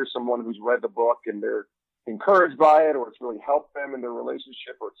or I hear someone who's read the book and they're encouraged by it, or it's really helped them in their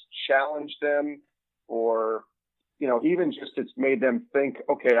relationship, or it's challenged them, or, even just it's made them think,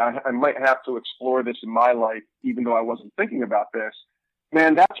 okay, I might have to explore this in my life, even though I wasn't thinking about this.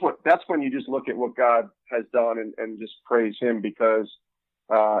 Man, that's when you just look at what God has done and just praise him, because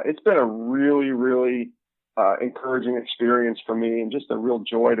it's been a really, really encouraging experience for me, and just a real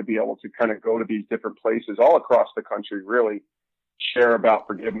joy to be able to kind of go to these different places all across the country, really share about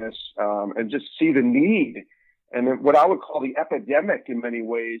forgiveness, and just see the need and then what I would call the epidemic in many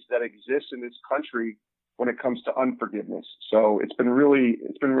ways that exists in this country when it comes to unforgiveness. So it's been really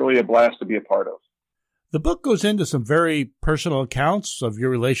a blast to be a part of. The book goes into some very personal accounts of your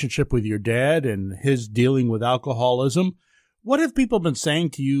relationship with your dad and his dealing with alcoholism. What have people been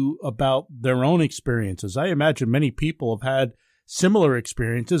saying to you about their own experiences? I imagine many people have had similar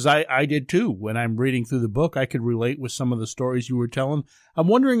experiences. I did too. When I'm reading through the book, I could relate with some of the stories you were telling. I'm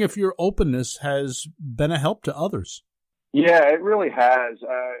wondering if your openness has been a help to others. Yeah, it really has.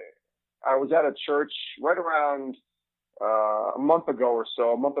 I was at a church right around a month and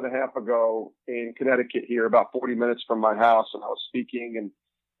a half ago in Connecticut here, about 40 minutes from my house, and I was speaking, and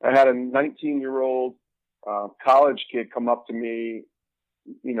I had a 19-year-old college kid come up to me,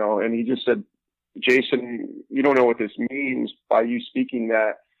 and he just said, "Jason, you don't know what this means by you speaking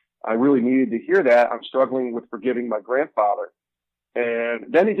that. I really needed to hear that. I'm struggling with forgiving my grandfather."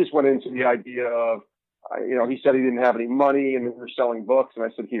 And then he just went into the idea of, he said he didn't have any money and we were selling books. And I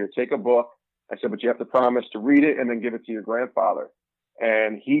said, "Here, take a book." I said, "But you have to promise to read it and then give it to your grandfather."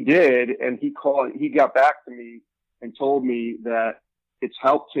 And he did. And he got back to me and told me that it's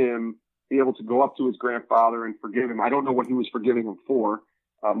helped him be able to go up to his grandfather and forgive him. I don't know what he was forgiving him for.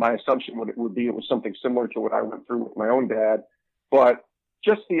 My assumption would be it was something similar to what I went through with my own dad. But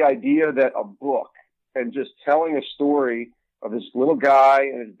just the idea that a book and just telling a story of this little guy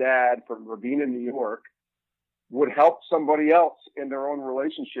and his dad from Ravenna, New York, would help somebody else in their own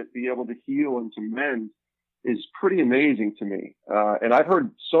relationship be able to heal and to mend is pretty amazing to me. And I've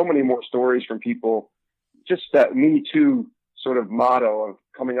heard so many more stories from people, just that Me Too sort of motto of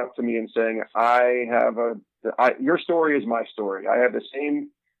coming up to me and saying, your story is my story.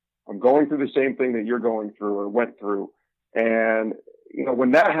 I'm going through the same thing that you're going through or went through. And,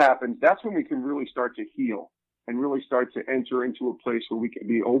 when that happens, that's when we can really start to heal and really start to enter into a place where we can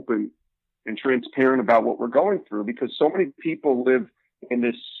be open and transparent about what we're going through, because so many people live in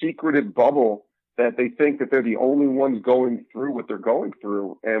this secretive bubble that they think that they're the only ones going through what they're going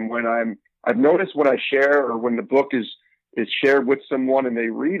through. And when I've noticed when I share, or when the book is shared with someone and they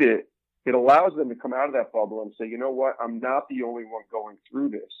read it, it allows them to come out of that bubble and say, "You know what? I'm not the only one going through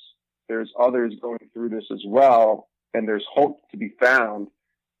this. There's others going through this as well. And there's hope to be found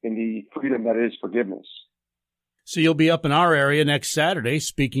in the freedom that is forgiveness." So you'll be up in our area next Saturday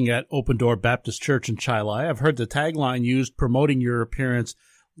speaking at Open Door Baptist Church in Chilai. I've heard the tagline used promoting your appearance,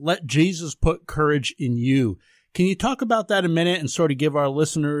 "Let Jesus put courage in you." Can you talk about that a minute and sort of give our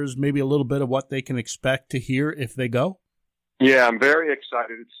listeners maybe a little bit of what they can expect to hear if they go? Yeah, I'm very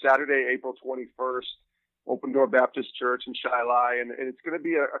excited. It's Saturday, April 21st, Open Door Baptist Church in Chilai, and it's going to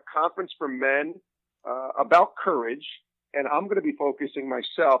be a conference for men about courage. And I'm going to be focusing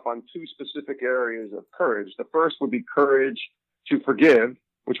myself on two specific areas of courage. The first would be courage to forgive,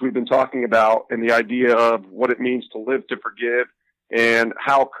 which we've been talking about, and the idea of what it means to live to forgive and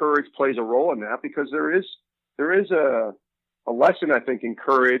how courage plays a role in that, because there is a lesson, I think, in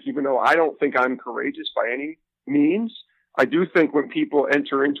courage, even though I don't think I'm courageous by any means. I do think when people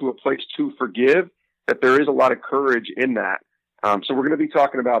enter into a place to forgive, that there is a lot of courage in that. So we're going to be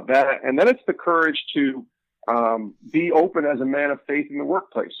talking about that. And then it's the courage to be open as a man of faith in the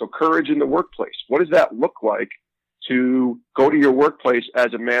workplace. So courage in the workplace. What does that look like to go to your workplace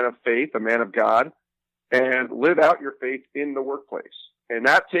as a man of faith, a man of God, and live out your faith in the workplace? And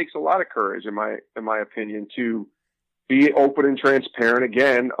that takes a lot of courage, in my opinion, to be open and transparent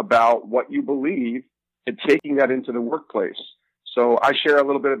again about what you believe and taking that into the workplace. So I share a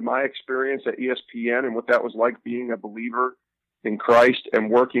little bit of my experience at ESPN and what that was like being a believer in Christ and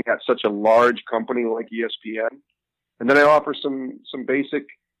working at such a large company like ESPN. And then I offer some basic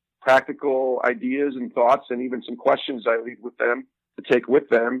practical ideas and thoughts, and even some questions I leave with them to take with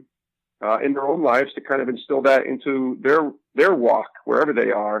them in their own lives, to kind of instill that into their walk, wherever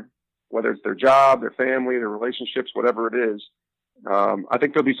they are, whether it's their job, their family, their relationships, whatever it is. I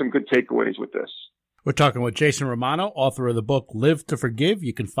think there'll be some good takeaways with this. We're talking with Jason Romano, author of the book Live to Forgive.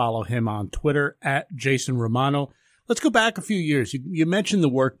 You can follow him on Twitter at Jason Romano. Let's go back a few years. You mentioned the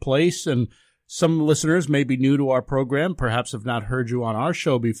workplace, and some listeners may be new to our program, perhaps have not heard you on our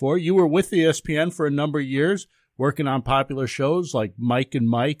show before. You were with ESPN for a number of years, working on popular shows like Mike and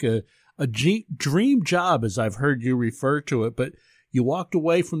Mike, a dream job, as I've heard you refer to it, but you walked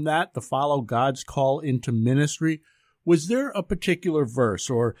away from that to follow God's call into ministry. Was there a particular verse,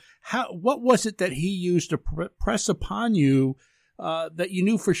 or what was it that he used to press upon you that you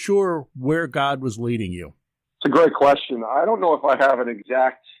knew for sure where God was leading you? It's a great question. I don't know if I have an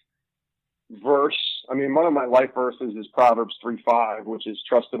exact verse. I mean, one of my life verses is Proverbs 3:5, which is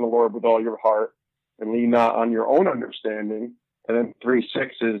trust in the Lord with all your heart and lean not on your own understanding. And then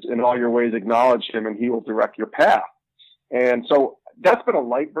 3:6 is in all your ways acknowledge him and he will direct your path. And so that's been a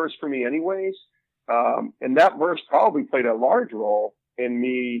light verse for me anyways. And that verse probably played a large role in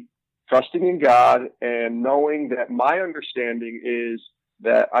me trusting in God and knowing that my understanding is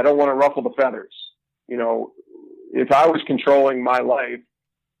that I don't want to ruffle the feathers. You know, if I was controlling my life,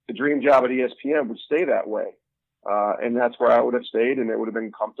 the dream job at ESPN would stay that way. And that's where I would have stayed, and it would have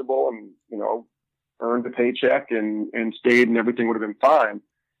been comfortable and, you know, earned a paycheck and stayed, and everything would have been fine.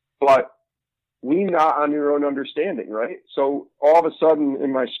 But lean not on your own understanding, right? So all of a sudden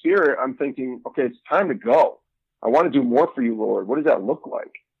in my spirit, I'm thinking, okay, it's time to go. I want to do more for you, Lord. What does that look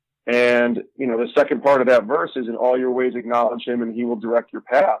like? And, you know, the second part of that verse is in all your ways acknowledge him and he will direct your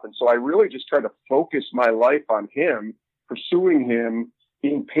path. And so I really just try to focus my life on him, pursuing him,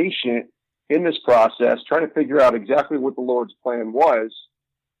 being patient in this process, trying to figure out exactly what the Lord's plan was.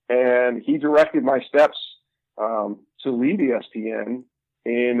 And he directed my steps to lead ESPN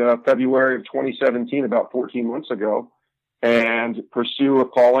in February of 2017, about 14 months ago, and pursue a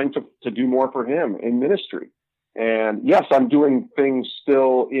calling to do more for him in ministry. And yes, I'm doing things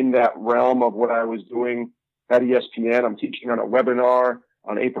still in that realm of what I was doing at ESPN. I'm teaching on a webinar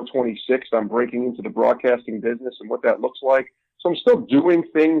on April 26th. I'm breaking into the broadcasting business and what that looks like. So I'm still doing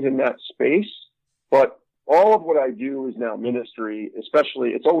things in that space, but all of what I do is now ministry, especially,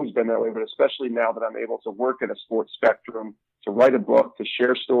 it's always been that way, but especially now that I'm able to work at a sports spectrum, to write a book, to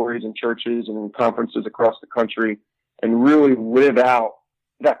share stories in churches and in conferences across the country, and really live out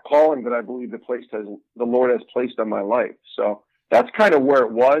that calling that I believe the Lord has placed on my life. So that's kind of where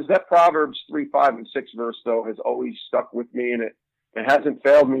it was. That Proverbs 3:5 and 6 verse, though, has always stuck with me, and it hasn't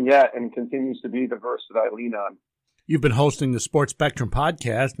failed me yet, and continues to be the verse that I lean on. You've been hosting the Sports Spectrum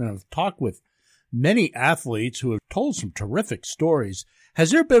podcast, and I've talked with many athletes who have told some terrific stories.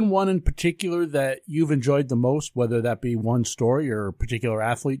 Has there been one in particular that you've enjoyed the most, whether that be one story or a particular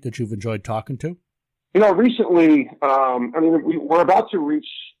athlete that you've enjoyed talking to? You know, recently, we're about to reach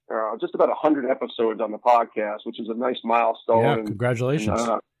just about 100 episodes on the podcast, which is a nice milestone. Yeah, congratulations.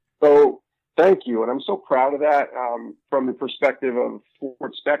 So thank you. And I'm so proud of that from the perspective of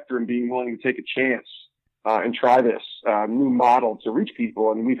Sports Spectrum being willing to take a chance and try this new model to reach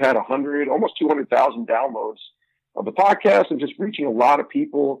people. And we've had almost 200,000 downloads of the podcast and just reaching a lot of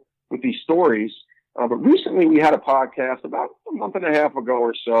people with these stories. But recently we had a podcast about a month and a half ago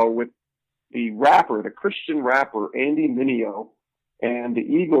or so with the Christian rapper, Andy Mineo, and the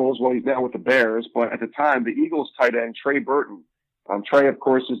Eagles. Well, he's now with the Bears, but at the time, the Eagles tight end, Trey Burton. Trey, of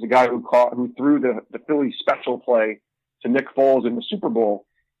course, is the guy who threw the Philly special play to Nick Foles in the Super Bowl.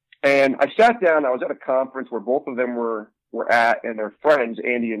 And I sat down, I was at a conference where both of them were at, and their friends,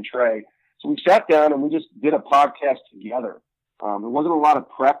 Andy and Trey. So we sat down and we just did a podcast together. There wasn't a lot of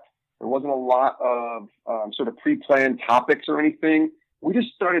prep. There wasn't a lot of sort of pre-planned topics or anything. We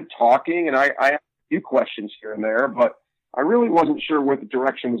just started talking, and I asked a few questions here and there, but I really wasn't sure where the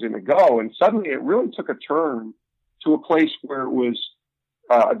direction was going to go. And suddenly it really took a turn to a place where it was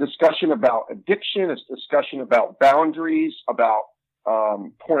a discussion about addiction, a discussion about boundaries, about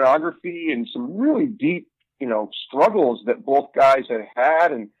pornography, and some really deep, struggles that both guys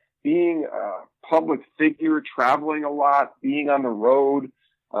had, and being a public figure, traveling a lot, being on the road.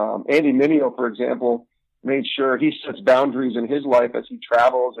 Andy Mineo, for example, made sure he sets boundaries in his life as he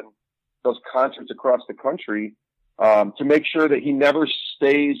travels and does concerts across the country, to make sure that he never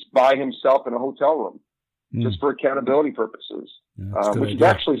stays by himself in a hotel room, just for accountability purposes, which is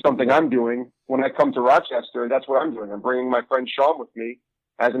actually something I'm doing when I come to Rochester. That's what I'm doing. I'm bringing my friend Sean with me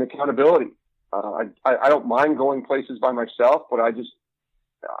as an accountability. I don't mind going places by myself, but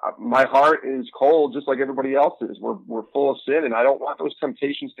my heart is cold just like everybody else's. We're full of sin, and I don't want those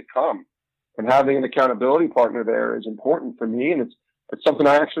temptations to come. And having an accountability partner there is important for me. And it's something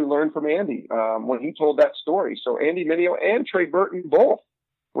I actually learned from Andy when he told that story. So Andy Mineo and Trey Burton both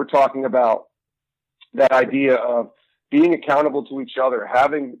were talking about that idea of being accountable to each other,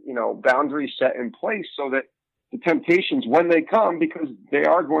 having, boundaries set in place so that the temptations, when they come, because they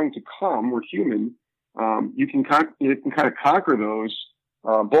are going to come, we're human, you can kind of conquer those,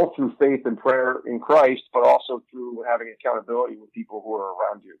 both through faith and prayer in Christ, but also through having accountability with people who are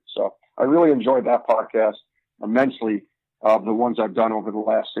around you. So I really enjoyed that podcast immensely, the ones I've done over the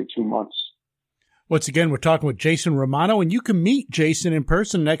last, say, 2 months. Once again, we're talking with Jason Romano, and you can meet Jason in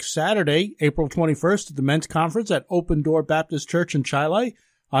person next Saturday, April 21st, at the men's conference at Open Door Baptist Church in Chile.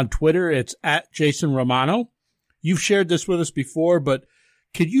 On Twitter, it's at Jason Romano. You've shared this with us before, but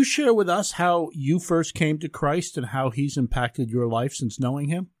could you share with us how you first came to Christ and how he's impacted your life since knowing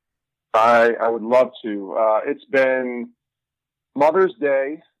him? I would love to. It's been Mother's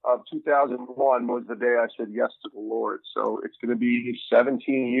Day of 2001 was the day I said yes to the Lord. So it's going to be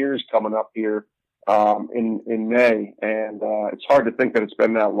 17 years coming up here in May. And it's hard to think that it's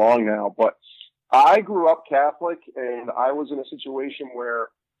been that long now. But I grew up Catholic, and I was in a situation where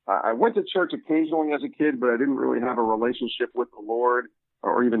I went to church occasionally as a kid, but I didn't really have a relationship with the Lord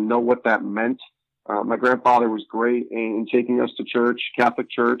or even know what that meant. My grandfather was great in taking us to church, Catholic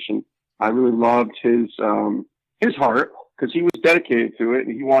church, and I really loved his heart because he was dedicated to it,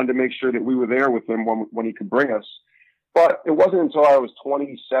 and he wanted to make sure that we were there with him when he could bring us. But it wasn't until I was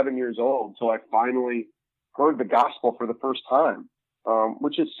 27 years old until I finally heard the gospel for the first time,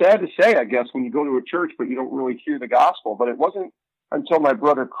 which is sad to say, I guess, when you go to a church, but you don't really hear the gospel. But it wasn't until my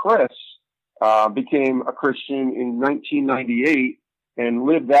brother Chris became a Christian in 1998 and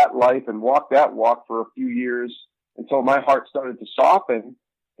lived that life and walked that walk for a few years until my heart started to soften,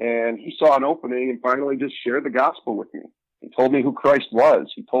 and he saw an opening and finally just shared the gospel with me. He told me who Christ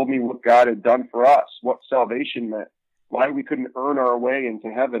was. He told me what God had done for us, what salvation meant, why we couldn't earn our way into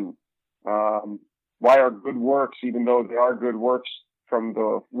heaven, why our good works, even though they are good works from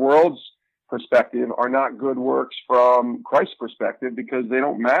the world's perspective, are not good works from Christ's perspective because they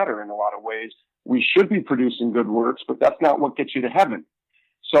don't matter in a lot of ways. We should be producing good works, but that's not what gets you to heaven.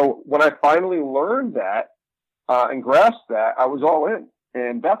 So when I finally learned that and grasped that, I was all in.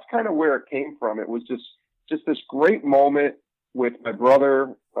 And that's kind of where it came from. It was just this great moment with my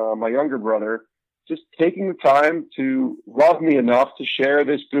brother, my younger brother, just taking the time to love me enough to share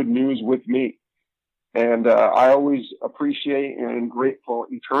this good news with me. And I always appreciate and am grateful,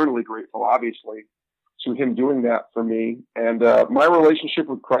 eternally grateful, obviously, to him doing that for me. And my relationship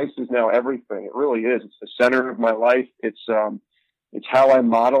with Christ is now everything. It really is. It's the center of my life. It's how I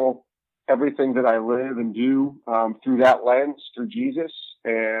model everything that I live and do through that lens, through Jesus.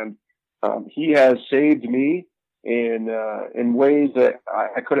 And he has saved me in ways that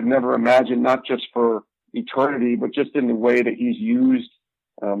I could have never imagined, not just for eternity, but just in the way that he's used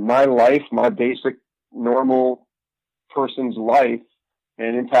my life, my basic, normal person's life,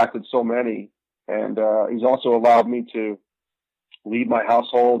 and impacted so many. And he's also allowed me to lead my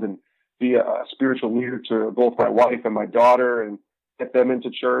household and be a spiritual leader to both my wife and my daughter and get them into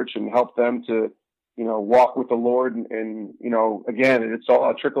church and help them to, walk with the Lord. And again, it's all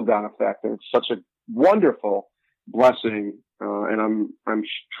a trickle-down effect. And it's such a wonderful blessing, and I'm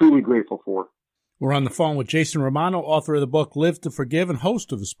truly grateful for. We're on the phone with Jason Romano, author of the book Live to Forgive and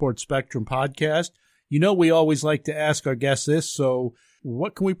host of the Sports Spectrum podcast. We always like to ask our guests this, so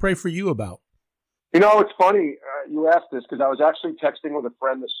what can we pray for you about? It's funny you asked this because I was actually texting with a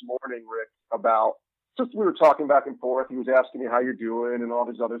friend this morning, Rick, about just we were talking back and forth. He was asking me how you're doing and all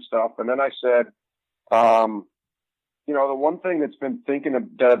this other stuff. And then I said, the one thing that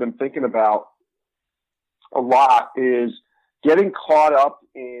I've been thinking about a lot is getting caught up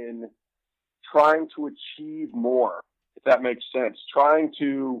in trying to achieve more, if that makes sense, trying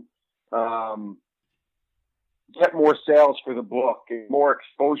to get more sales for the book and more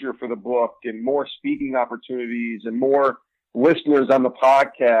exposure for the book and more speaking opportunities and more listeners on the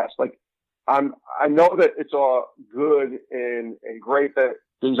podcast. Like I know that it's all good and great that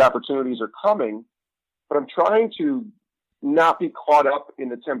these opportunities are coming, but I'm trying to not be caught up in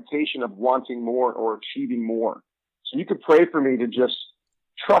the temptation of wanting more or achieving more. So you could pray for me to just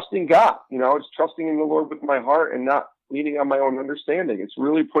trusting God, it's trusting in the Lord with my heart and not leaning on my own understanding. It's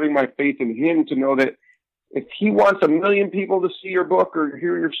really putting my faith in him to know that if he wants 1 million people to see your book or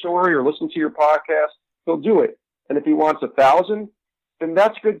hear your story or listen to your podcast, he'll do it. And if he wants 1,000, then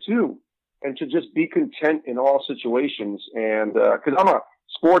that's good too. And to just be content in all situations. And, cause I'm a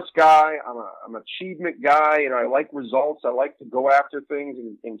sports guy. I'm an achievement guy. I like results. I like to go after things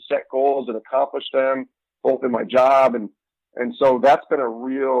and set goals and accomplish them both in my job. And so that's been a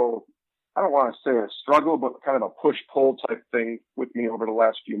real I don't want to say a struggle, but kind of a push-pull type thing with me over the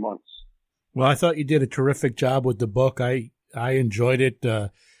last few months. Well, I thought you did a terrific job with the book. I enjoyed it. Boy,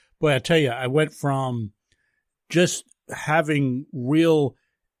 I tell you, I went from just having real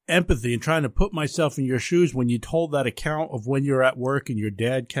empathy and trying to put myself in your shoes when you told that account of when you're at work and your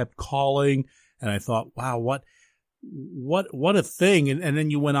dad kept calling. And I thought, wow, what a thing. And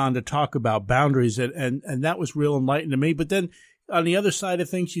then you went on to talk about boundaries and that was real enlightening to me. But then on the other side of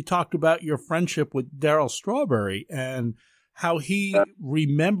things, you talked about your friendship with Darryl Strawberry and how he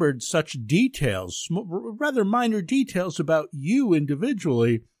remembered such details, rather minor details about you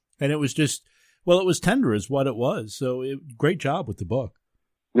individually. And it was just, well, it was tender is what it was. So great job with the book.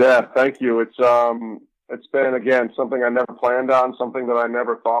 Yeah, thank you. It's been, again, something I never planned on, something that I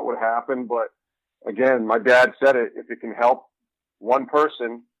never thought would happen. But again, my dad said it, if it can help one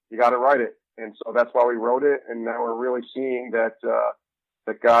person, you got to write it. And so that's why we wrote it. And now we're really seeing that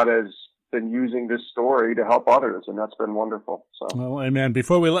God has been using this story to help others. And that's been wonderful. So, well, amen.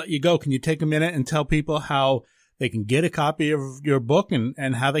 Before we let you go, can you take a minute and tell people how they can get a copy of your book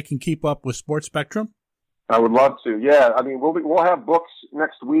and how they can keep up with Sports Spectrum? I would love to. Yeah. I mean, we'll have books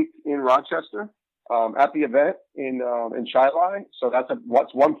next week in Rochester, at the event in Chi-Li. So that's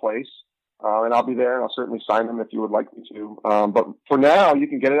one place. And I'll be there and I'll certainly sign them if you would like me to. But for now, you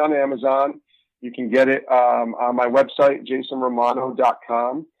can get it on Amazon. You can get it, on my website,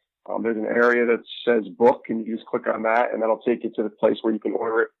 jasonromano.com. There's an area that says book, and you just click on that, and that'll take you to the place where you can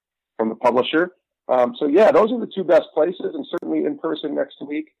order it from the publisher. So yeah, those are the two best places, and certainly in person next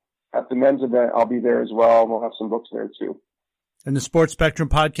week at the men's event, I'll be there as well. We'll have some books there too. And the Sports Spectrum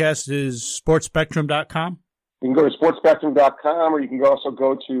podcast is sportspectrum.com? You can go to sportspectrum.com, or you can also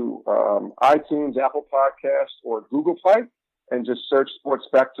go to iTunes, Apple Podcasts, or Google Play, and just search Sports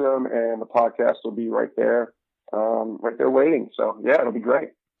Spectrum, and the podcast will be right there waiting. So yeah, it'll be great.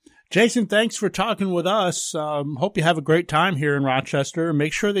 Jason, thanks for talking with us. Hope you have a great time here in Rochester.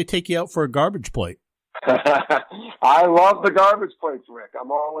 Make sure they take you out for a garbage plate. I love the garbage plates, Rick.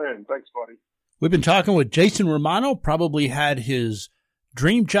 I'm all in. Thanks, buddy. We've been talking with Jason Romano, probably had his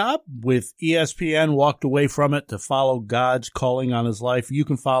dream job with ESPN, walked away from it to follow God's calling on his life. You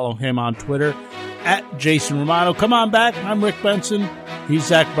can follow him on Twitter at Jason Romano. Come on back. I'm Rick Benson. He's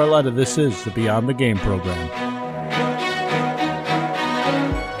Zach Barletta. This is the Beyond the Game program.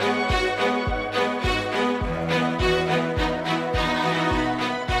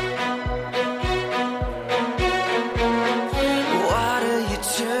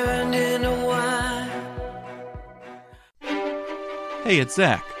 Hey, it's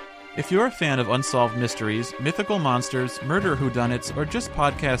Zach. If you're a fan of unsolved mysteries, mythical monsters, murder whodunits, or just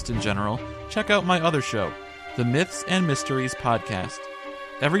podcasts in general, check out my other show, the Myths and Mysteries Podcast.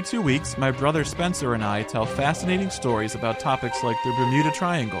 Every 2 weeks, my brother Spencer and I tell fascinating stories about topics like the Bermuda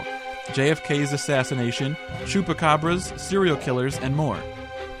Triangle, JFK's assassination, chupacabras, serial killers, and more.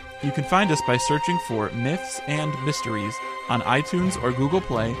 You can find us by searching for Myths and Mysteries on iTunes or Google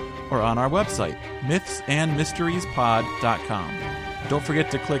Play, or on our website, mythsandmysteriespod.com. Don't forget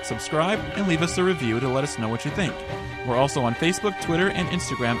to click subscribe and leave us a review to let us know what you think. We're also on Facebook, Twitter, and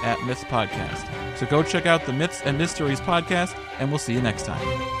Instagram at Myths Podcast. So go check out the Myths and Mysteries Podcast, and we'll see you next time.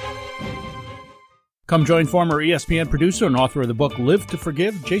 Come join former ESPN producer and author of the book Live to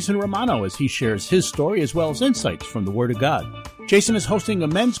Forgive, Jason Romano, as he shares his story as well as insights from the Word of God. Jason is hosting a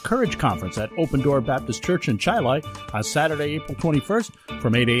Men's Courage Conference at Open Door Baptist Church in Chi-Li on Saturday, April 21st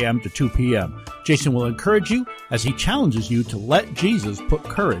from 8 a.m. to 2 p.m. Jason will encourage you as he challenges you to let Jesus put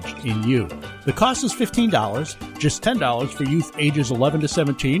courage in you. The cost is $15, just $10 for youth ages 11 to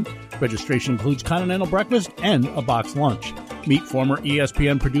 17. Registration includes continental breakfast and a boxed lunch. Meet former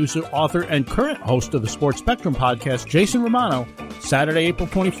ESPN producer, author, and current host of the Sports Spectrum podcast, Jason Romano, Saturday, April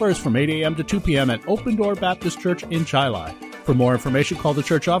 21st from 8 a.m. to 2 p.m. at Open Door Baptist Church in Chi-Li. For more information, call the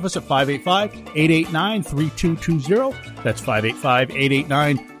church office at 585-889-3220. That's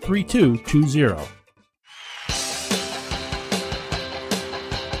 585-889-3220.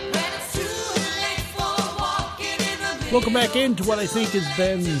 Welcome back into what I think has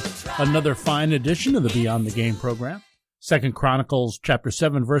been another fine edition of the Beyond the Game program. 2 Chronicles chapter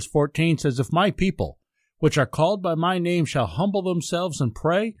 7, verse 14 says, "If my people, which are called by my name, shall humble themselves and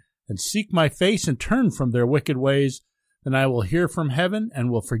pray, and seek my face and turn from their wicked ways, then I will hear from heaven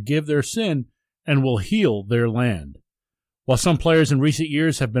and will forgive their sin and will heal their land." While some players in recent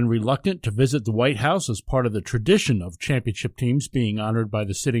years have been reluctant to visit the White House as part of the tradition of championship teams being honored by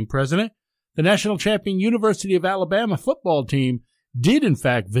the sitting president, the national champion University of Alabama football team did in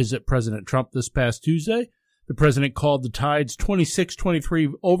fact visit President Trump this past Tuesday. The president called the Tide's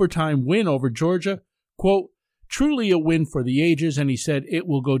 26-23 overtime win over Georgia, quote, Truly a win for the ages, and he said it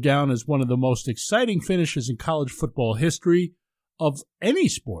will go down as one of the most exciting finishes in college football history of any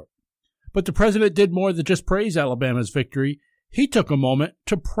sport. But the president did more than just praise Alabama's victory. He took a moment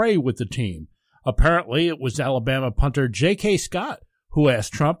to pray with the team. Apparently, it was Alabama punter J.K. Scott who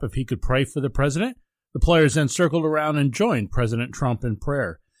asked Trump if he could pray for the president. The players then circled around and joined President Trump in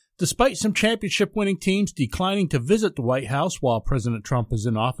prayer. Despite some championship-winning teams declining to visit the White House while President Trump is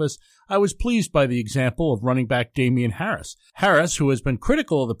in office, I was pleased by the example of running back Damian Harris. Harris, who has been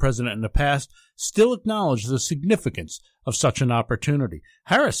critical of the president in the past, still acknowledged the significance of such an opportunity.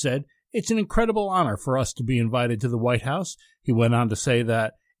 Harris said, "It's an incredible honor for us to be invited to the White House." He went on to say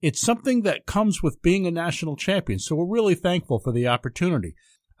that it's something that comes with being a national champion, so we're really thankful for the opportunity.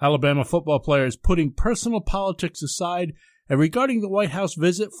 Alabama football players putting personal politics aside and regarding the White House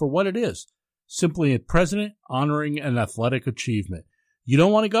visit for what it is, simply a president honoring an athletic achievement. You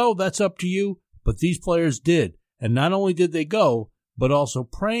don't want to go, that's up to you, but these players did. And not only did they go, but also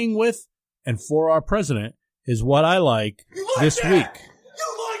praying with and for our president is what I like this week.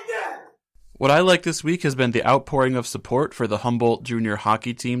 What I like this week has been the outpouring of support for the Humboldt junior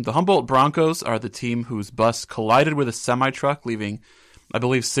hockey team. The Humboldt Broncos are the team whose bus collided with a semi-truck, leaving, I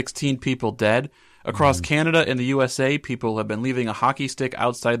believe, 16 people dead. Across Canada and the USA, people have been leaving a hockey stick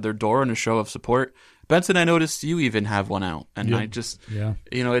outside their door in a show of support. Benson, I noticed you even have one out. And I just,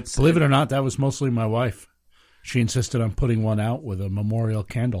 it's... Believe it or not, that was mostly my wife. She insisted on putting one out with a memorial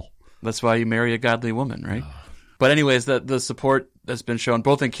candle. That's why you marry a godly woman, right? But anyways, the support that's been shown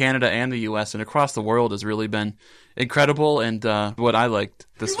both in Canada and the U.S. and across the world has really been incredible, and what I liked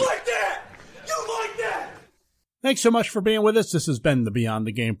this week. Thanks so much for being with us. This has been the Beyond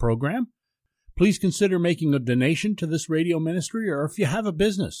the Game program. Please consider making a donation to this radio ministry, or if you have a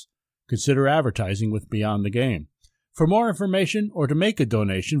business, consider advertising with Beyond the Game. For more information or to make a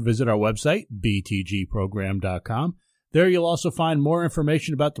donation, visit our website, btgprogram.com. There you'll also find more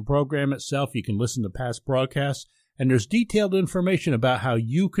information about the program itself. You can listen to past broadcasts, and there's detailed information about how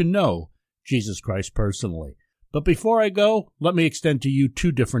you can know Jesus Christ personally. But before I go, let me extend to you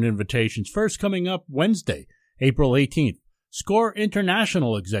two different invitations. First, coming up Wednesday, April 18th, SCORE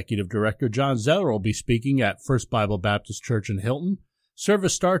International Executive Director John Zeller will be speaking at First Bible Baptist Church in Hilton.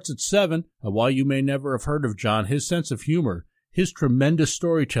 Service starts at 7, and while you may never have heard of John, his sense of humor, his tremendous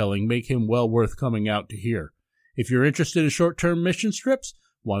storytelling make him well worth coming out to hear. If you're interested in short-term mission trips,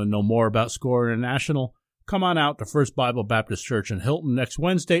 want to know more about SCORE International, come on out to First Bible Baptist Church in Hilton next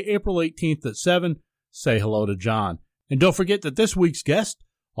Wednesday, April 18th at 7. Say hello to John. And don't forget that this week's guest,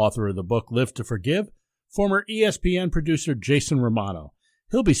 author of the book Live to Forgive, former ESPN producer Jason Romano.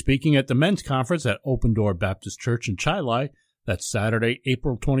 He'll be speaking at the men's conference at Open Door Baptist Church in Chilai. That's Saturday,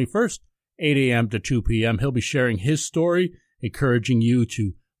 April 21st, 8 a.m. to 2 p.m. He'll be sharing his story, encouraging you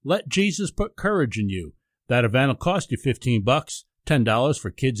to let Jesus put courage in you. That event will cost you $15, $10 for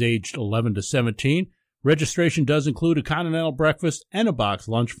kids aged 11 to 17. Registration does include a continental breakfast and a box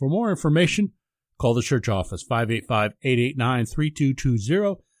lunch. For more information, call the church office,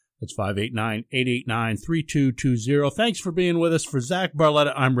 585-889-3220. That's 589-889-3220. Thanks for being with us. For Zach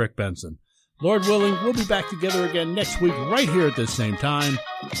Barletta, I'm Rick Benson. Lord willing, we'll be back together again next week right here at this same time.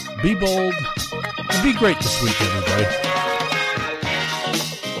 Be bold and be great this week, everybody.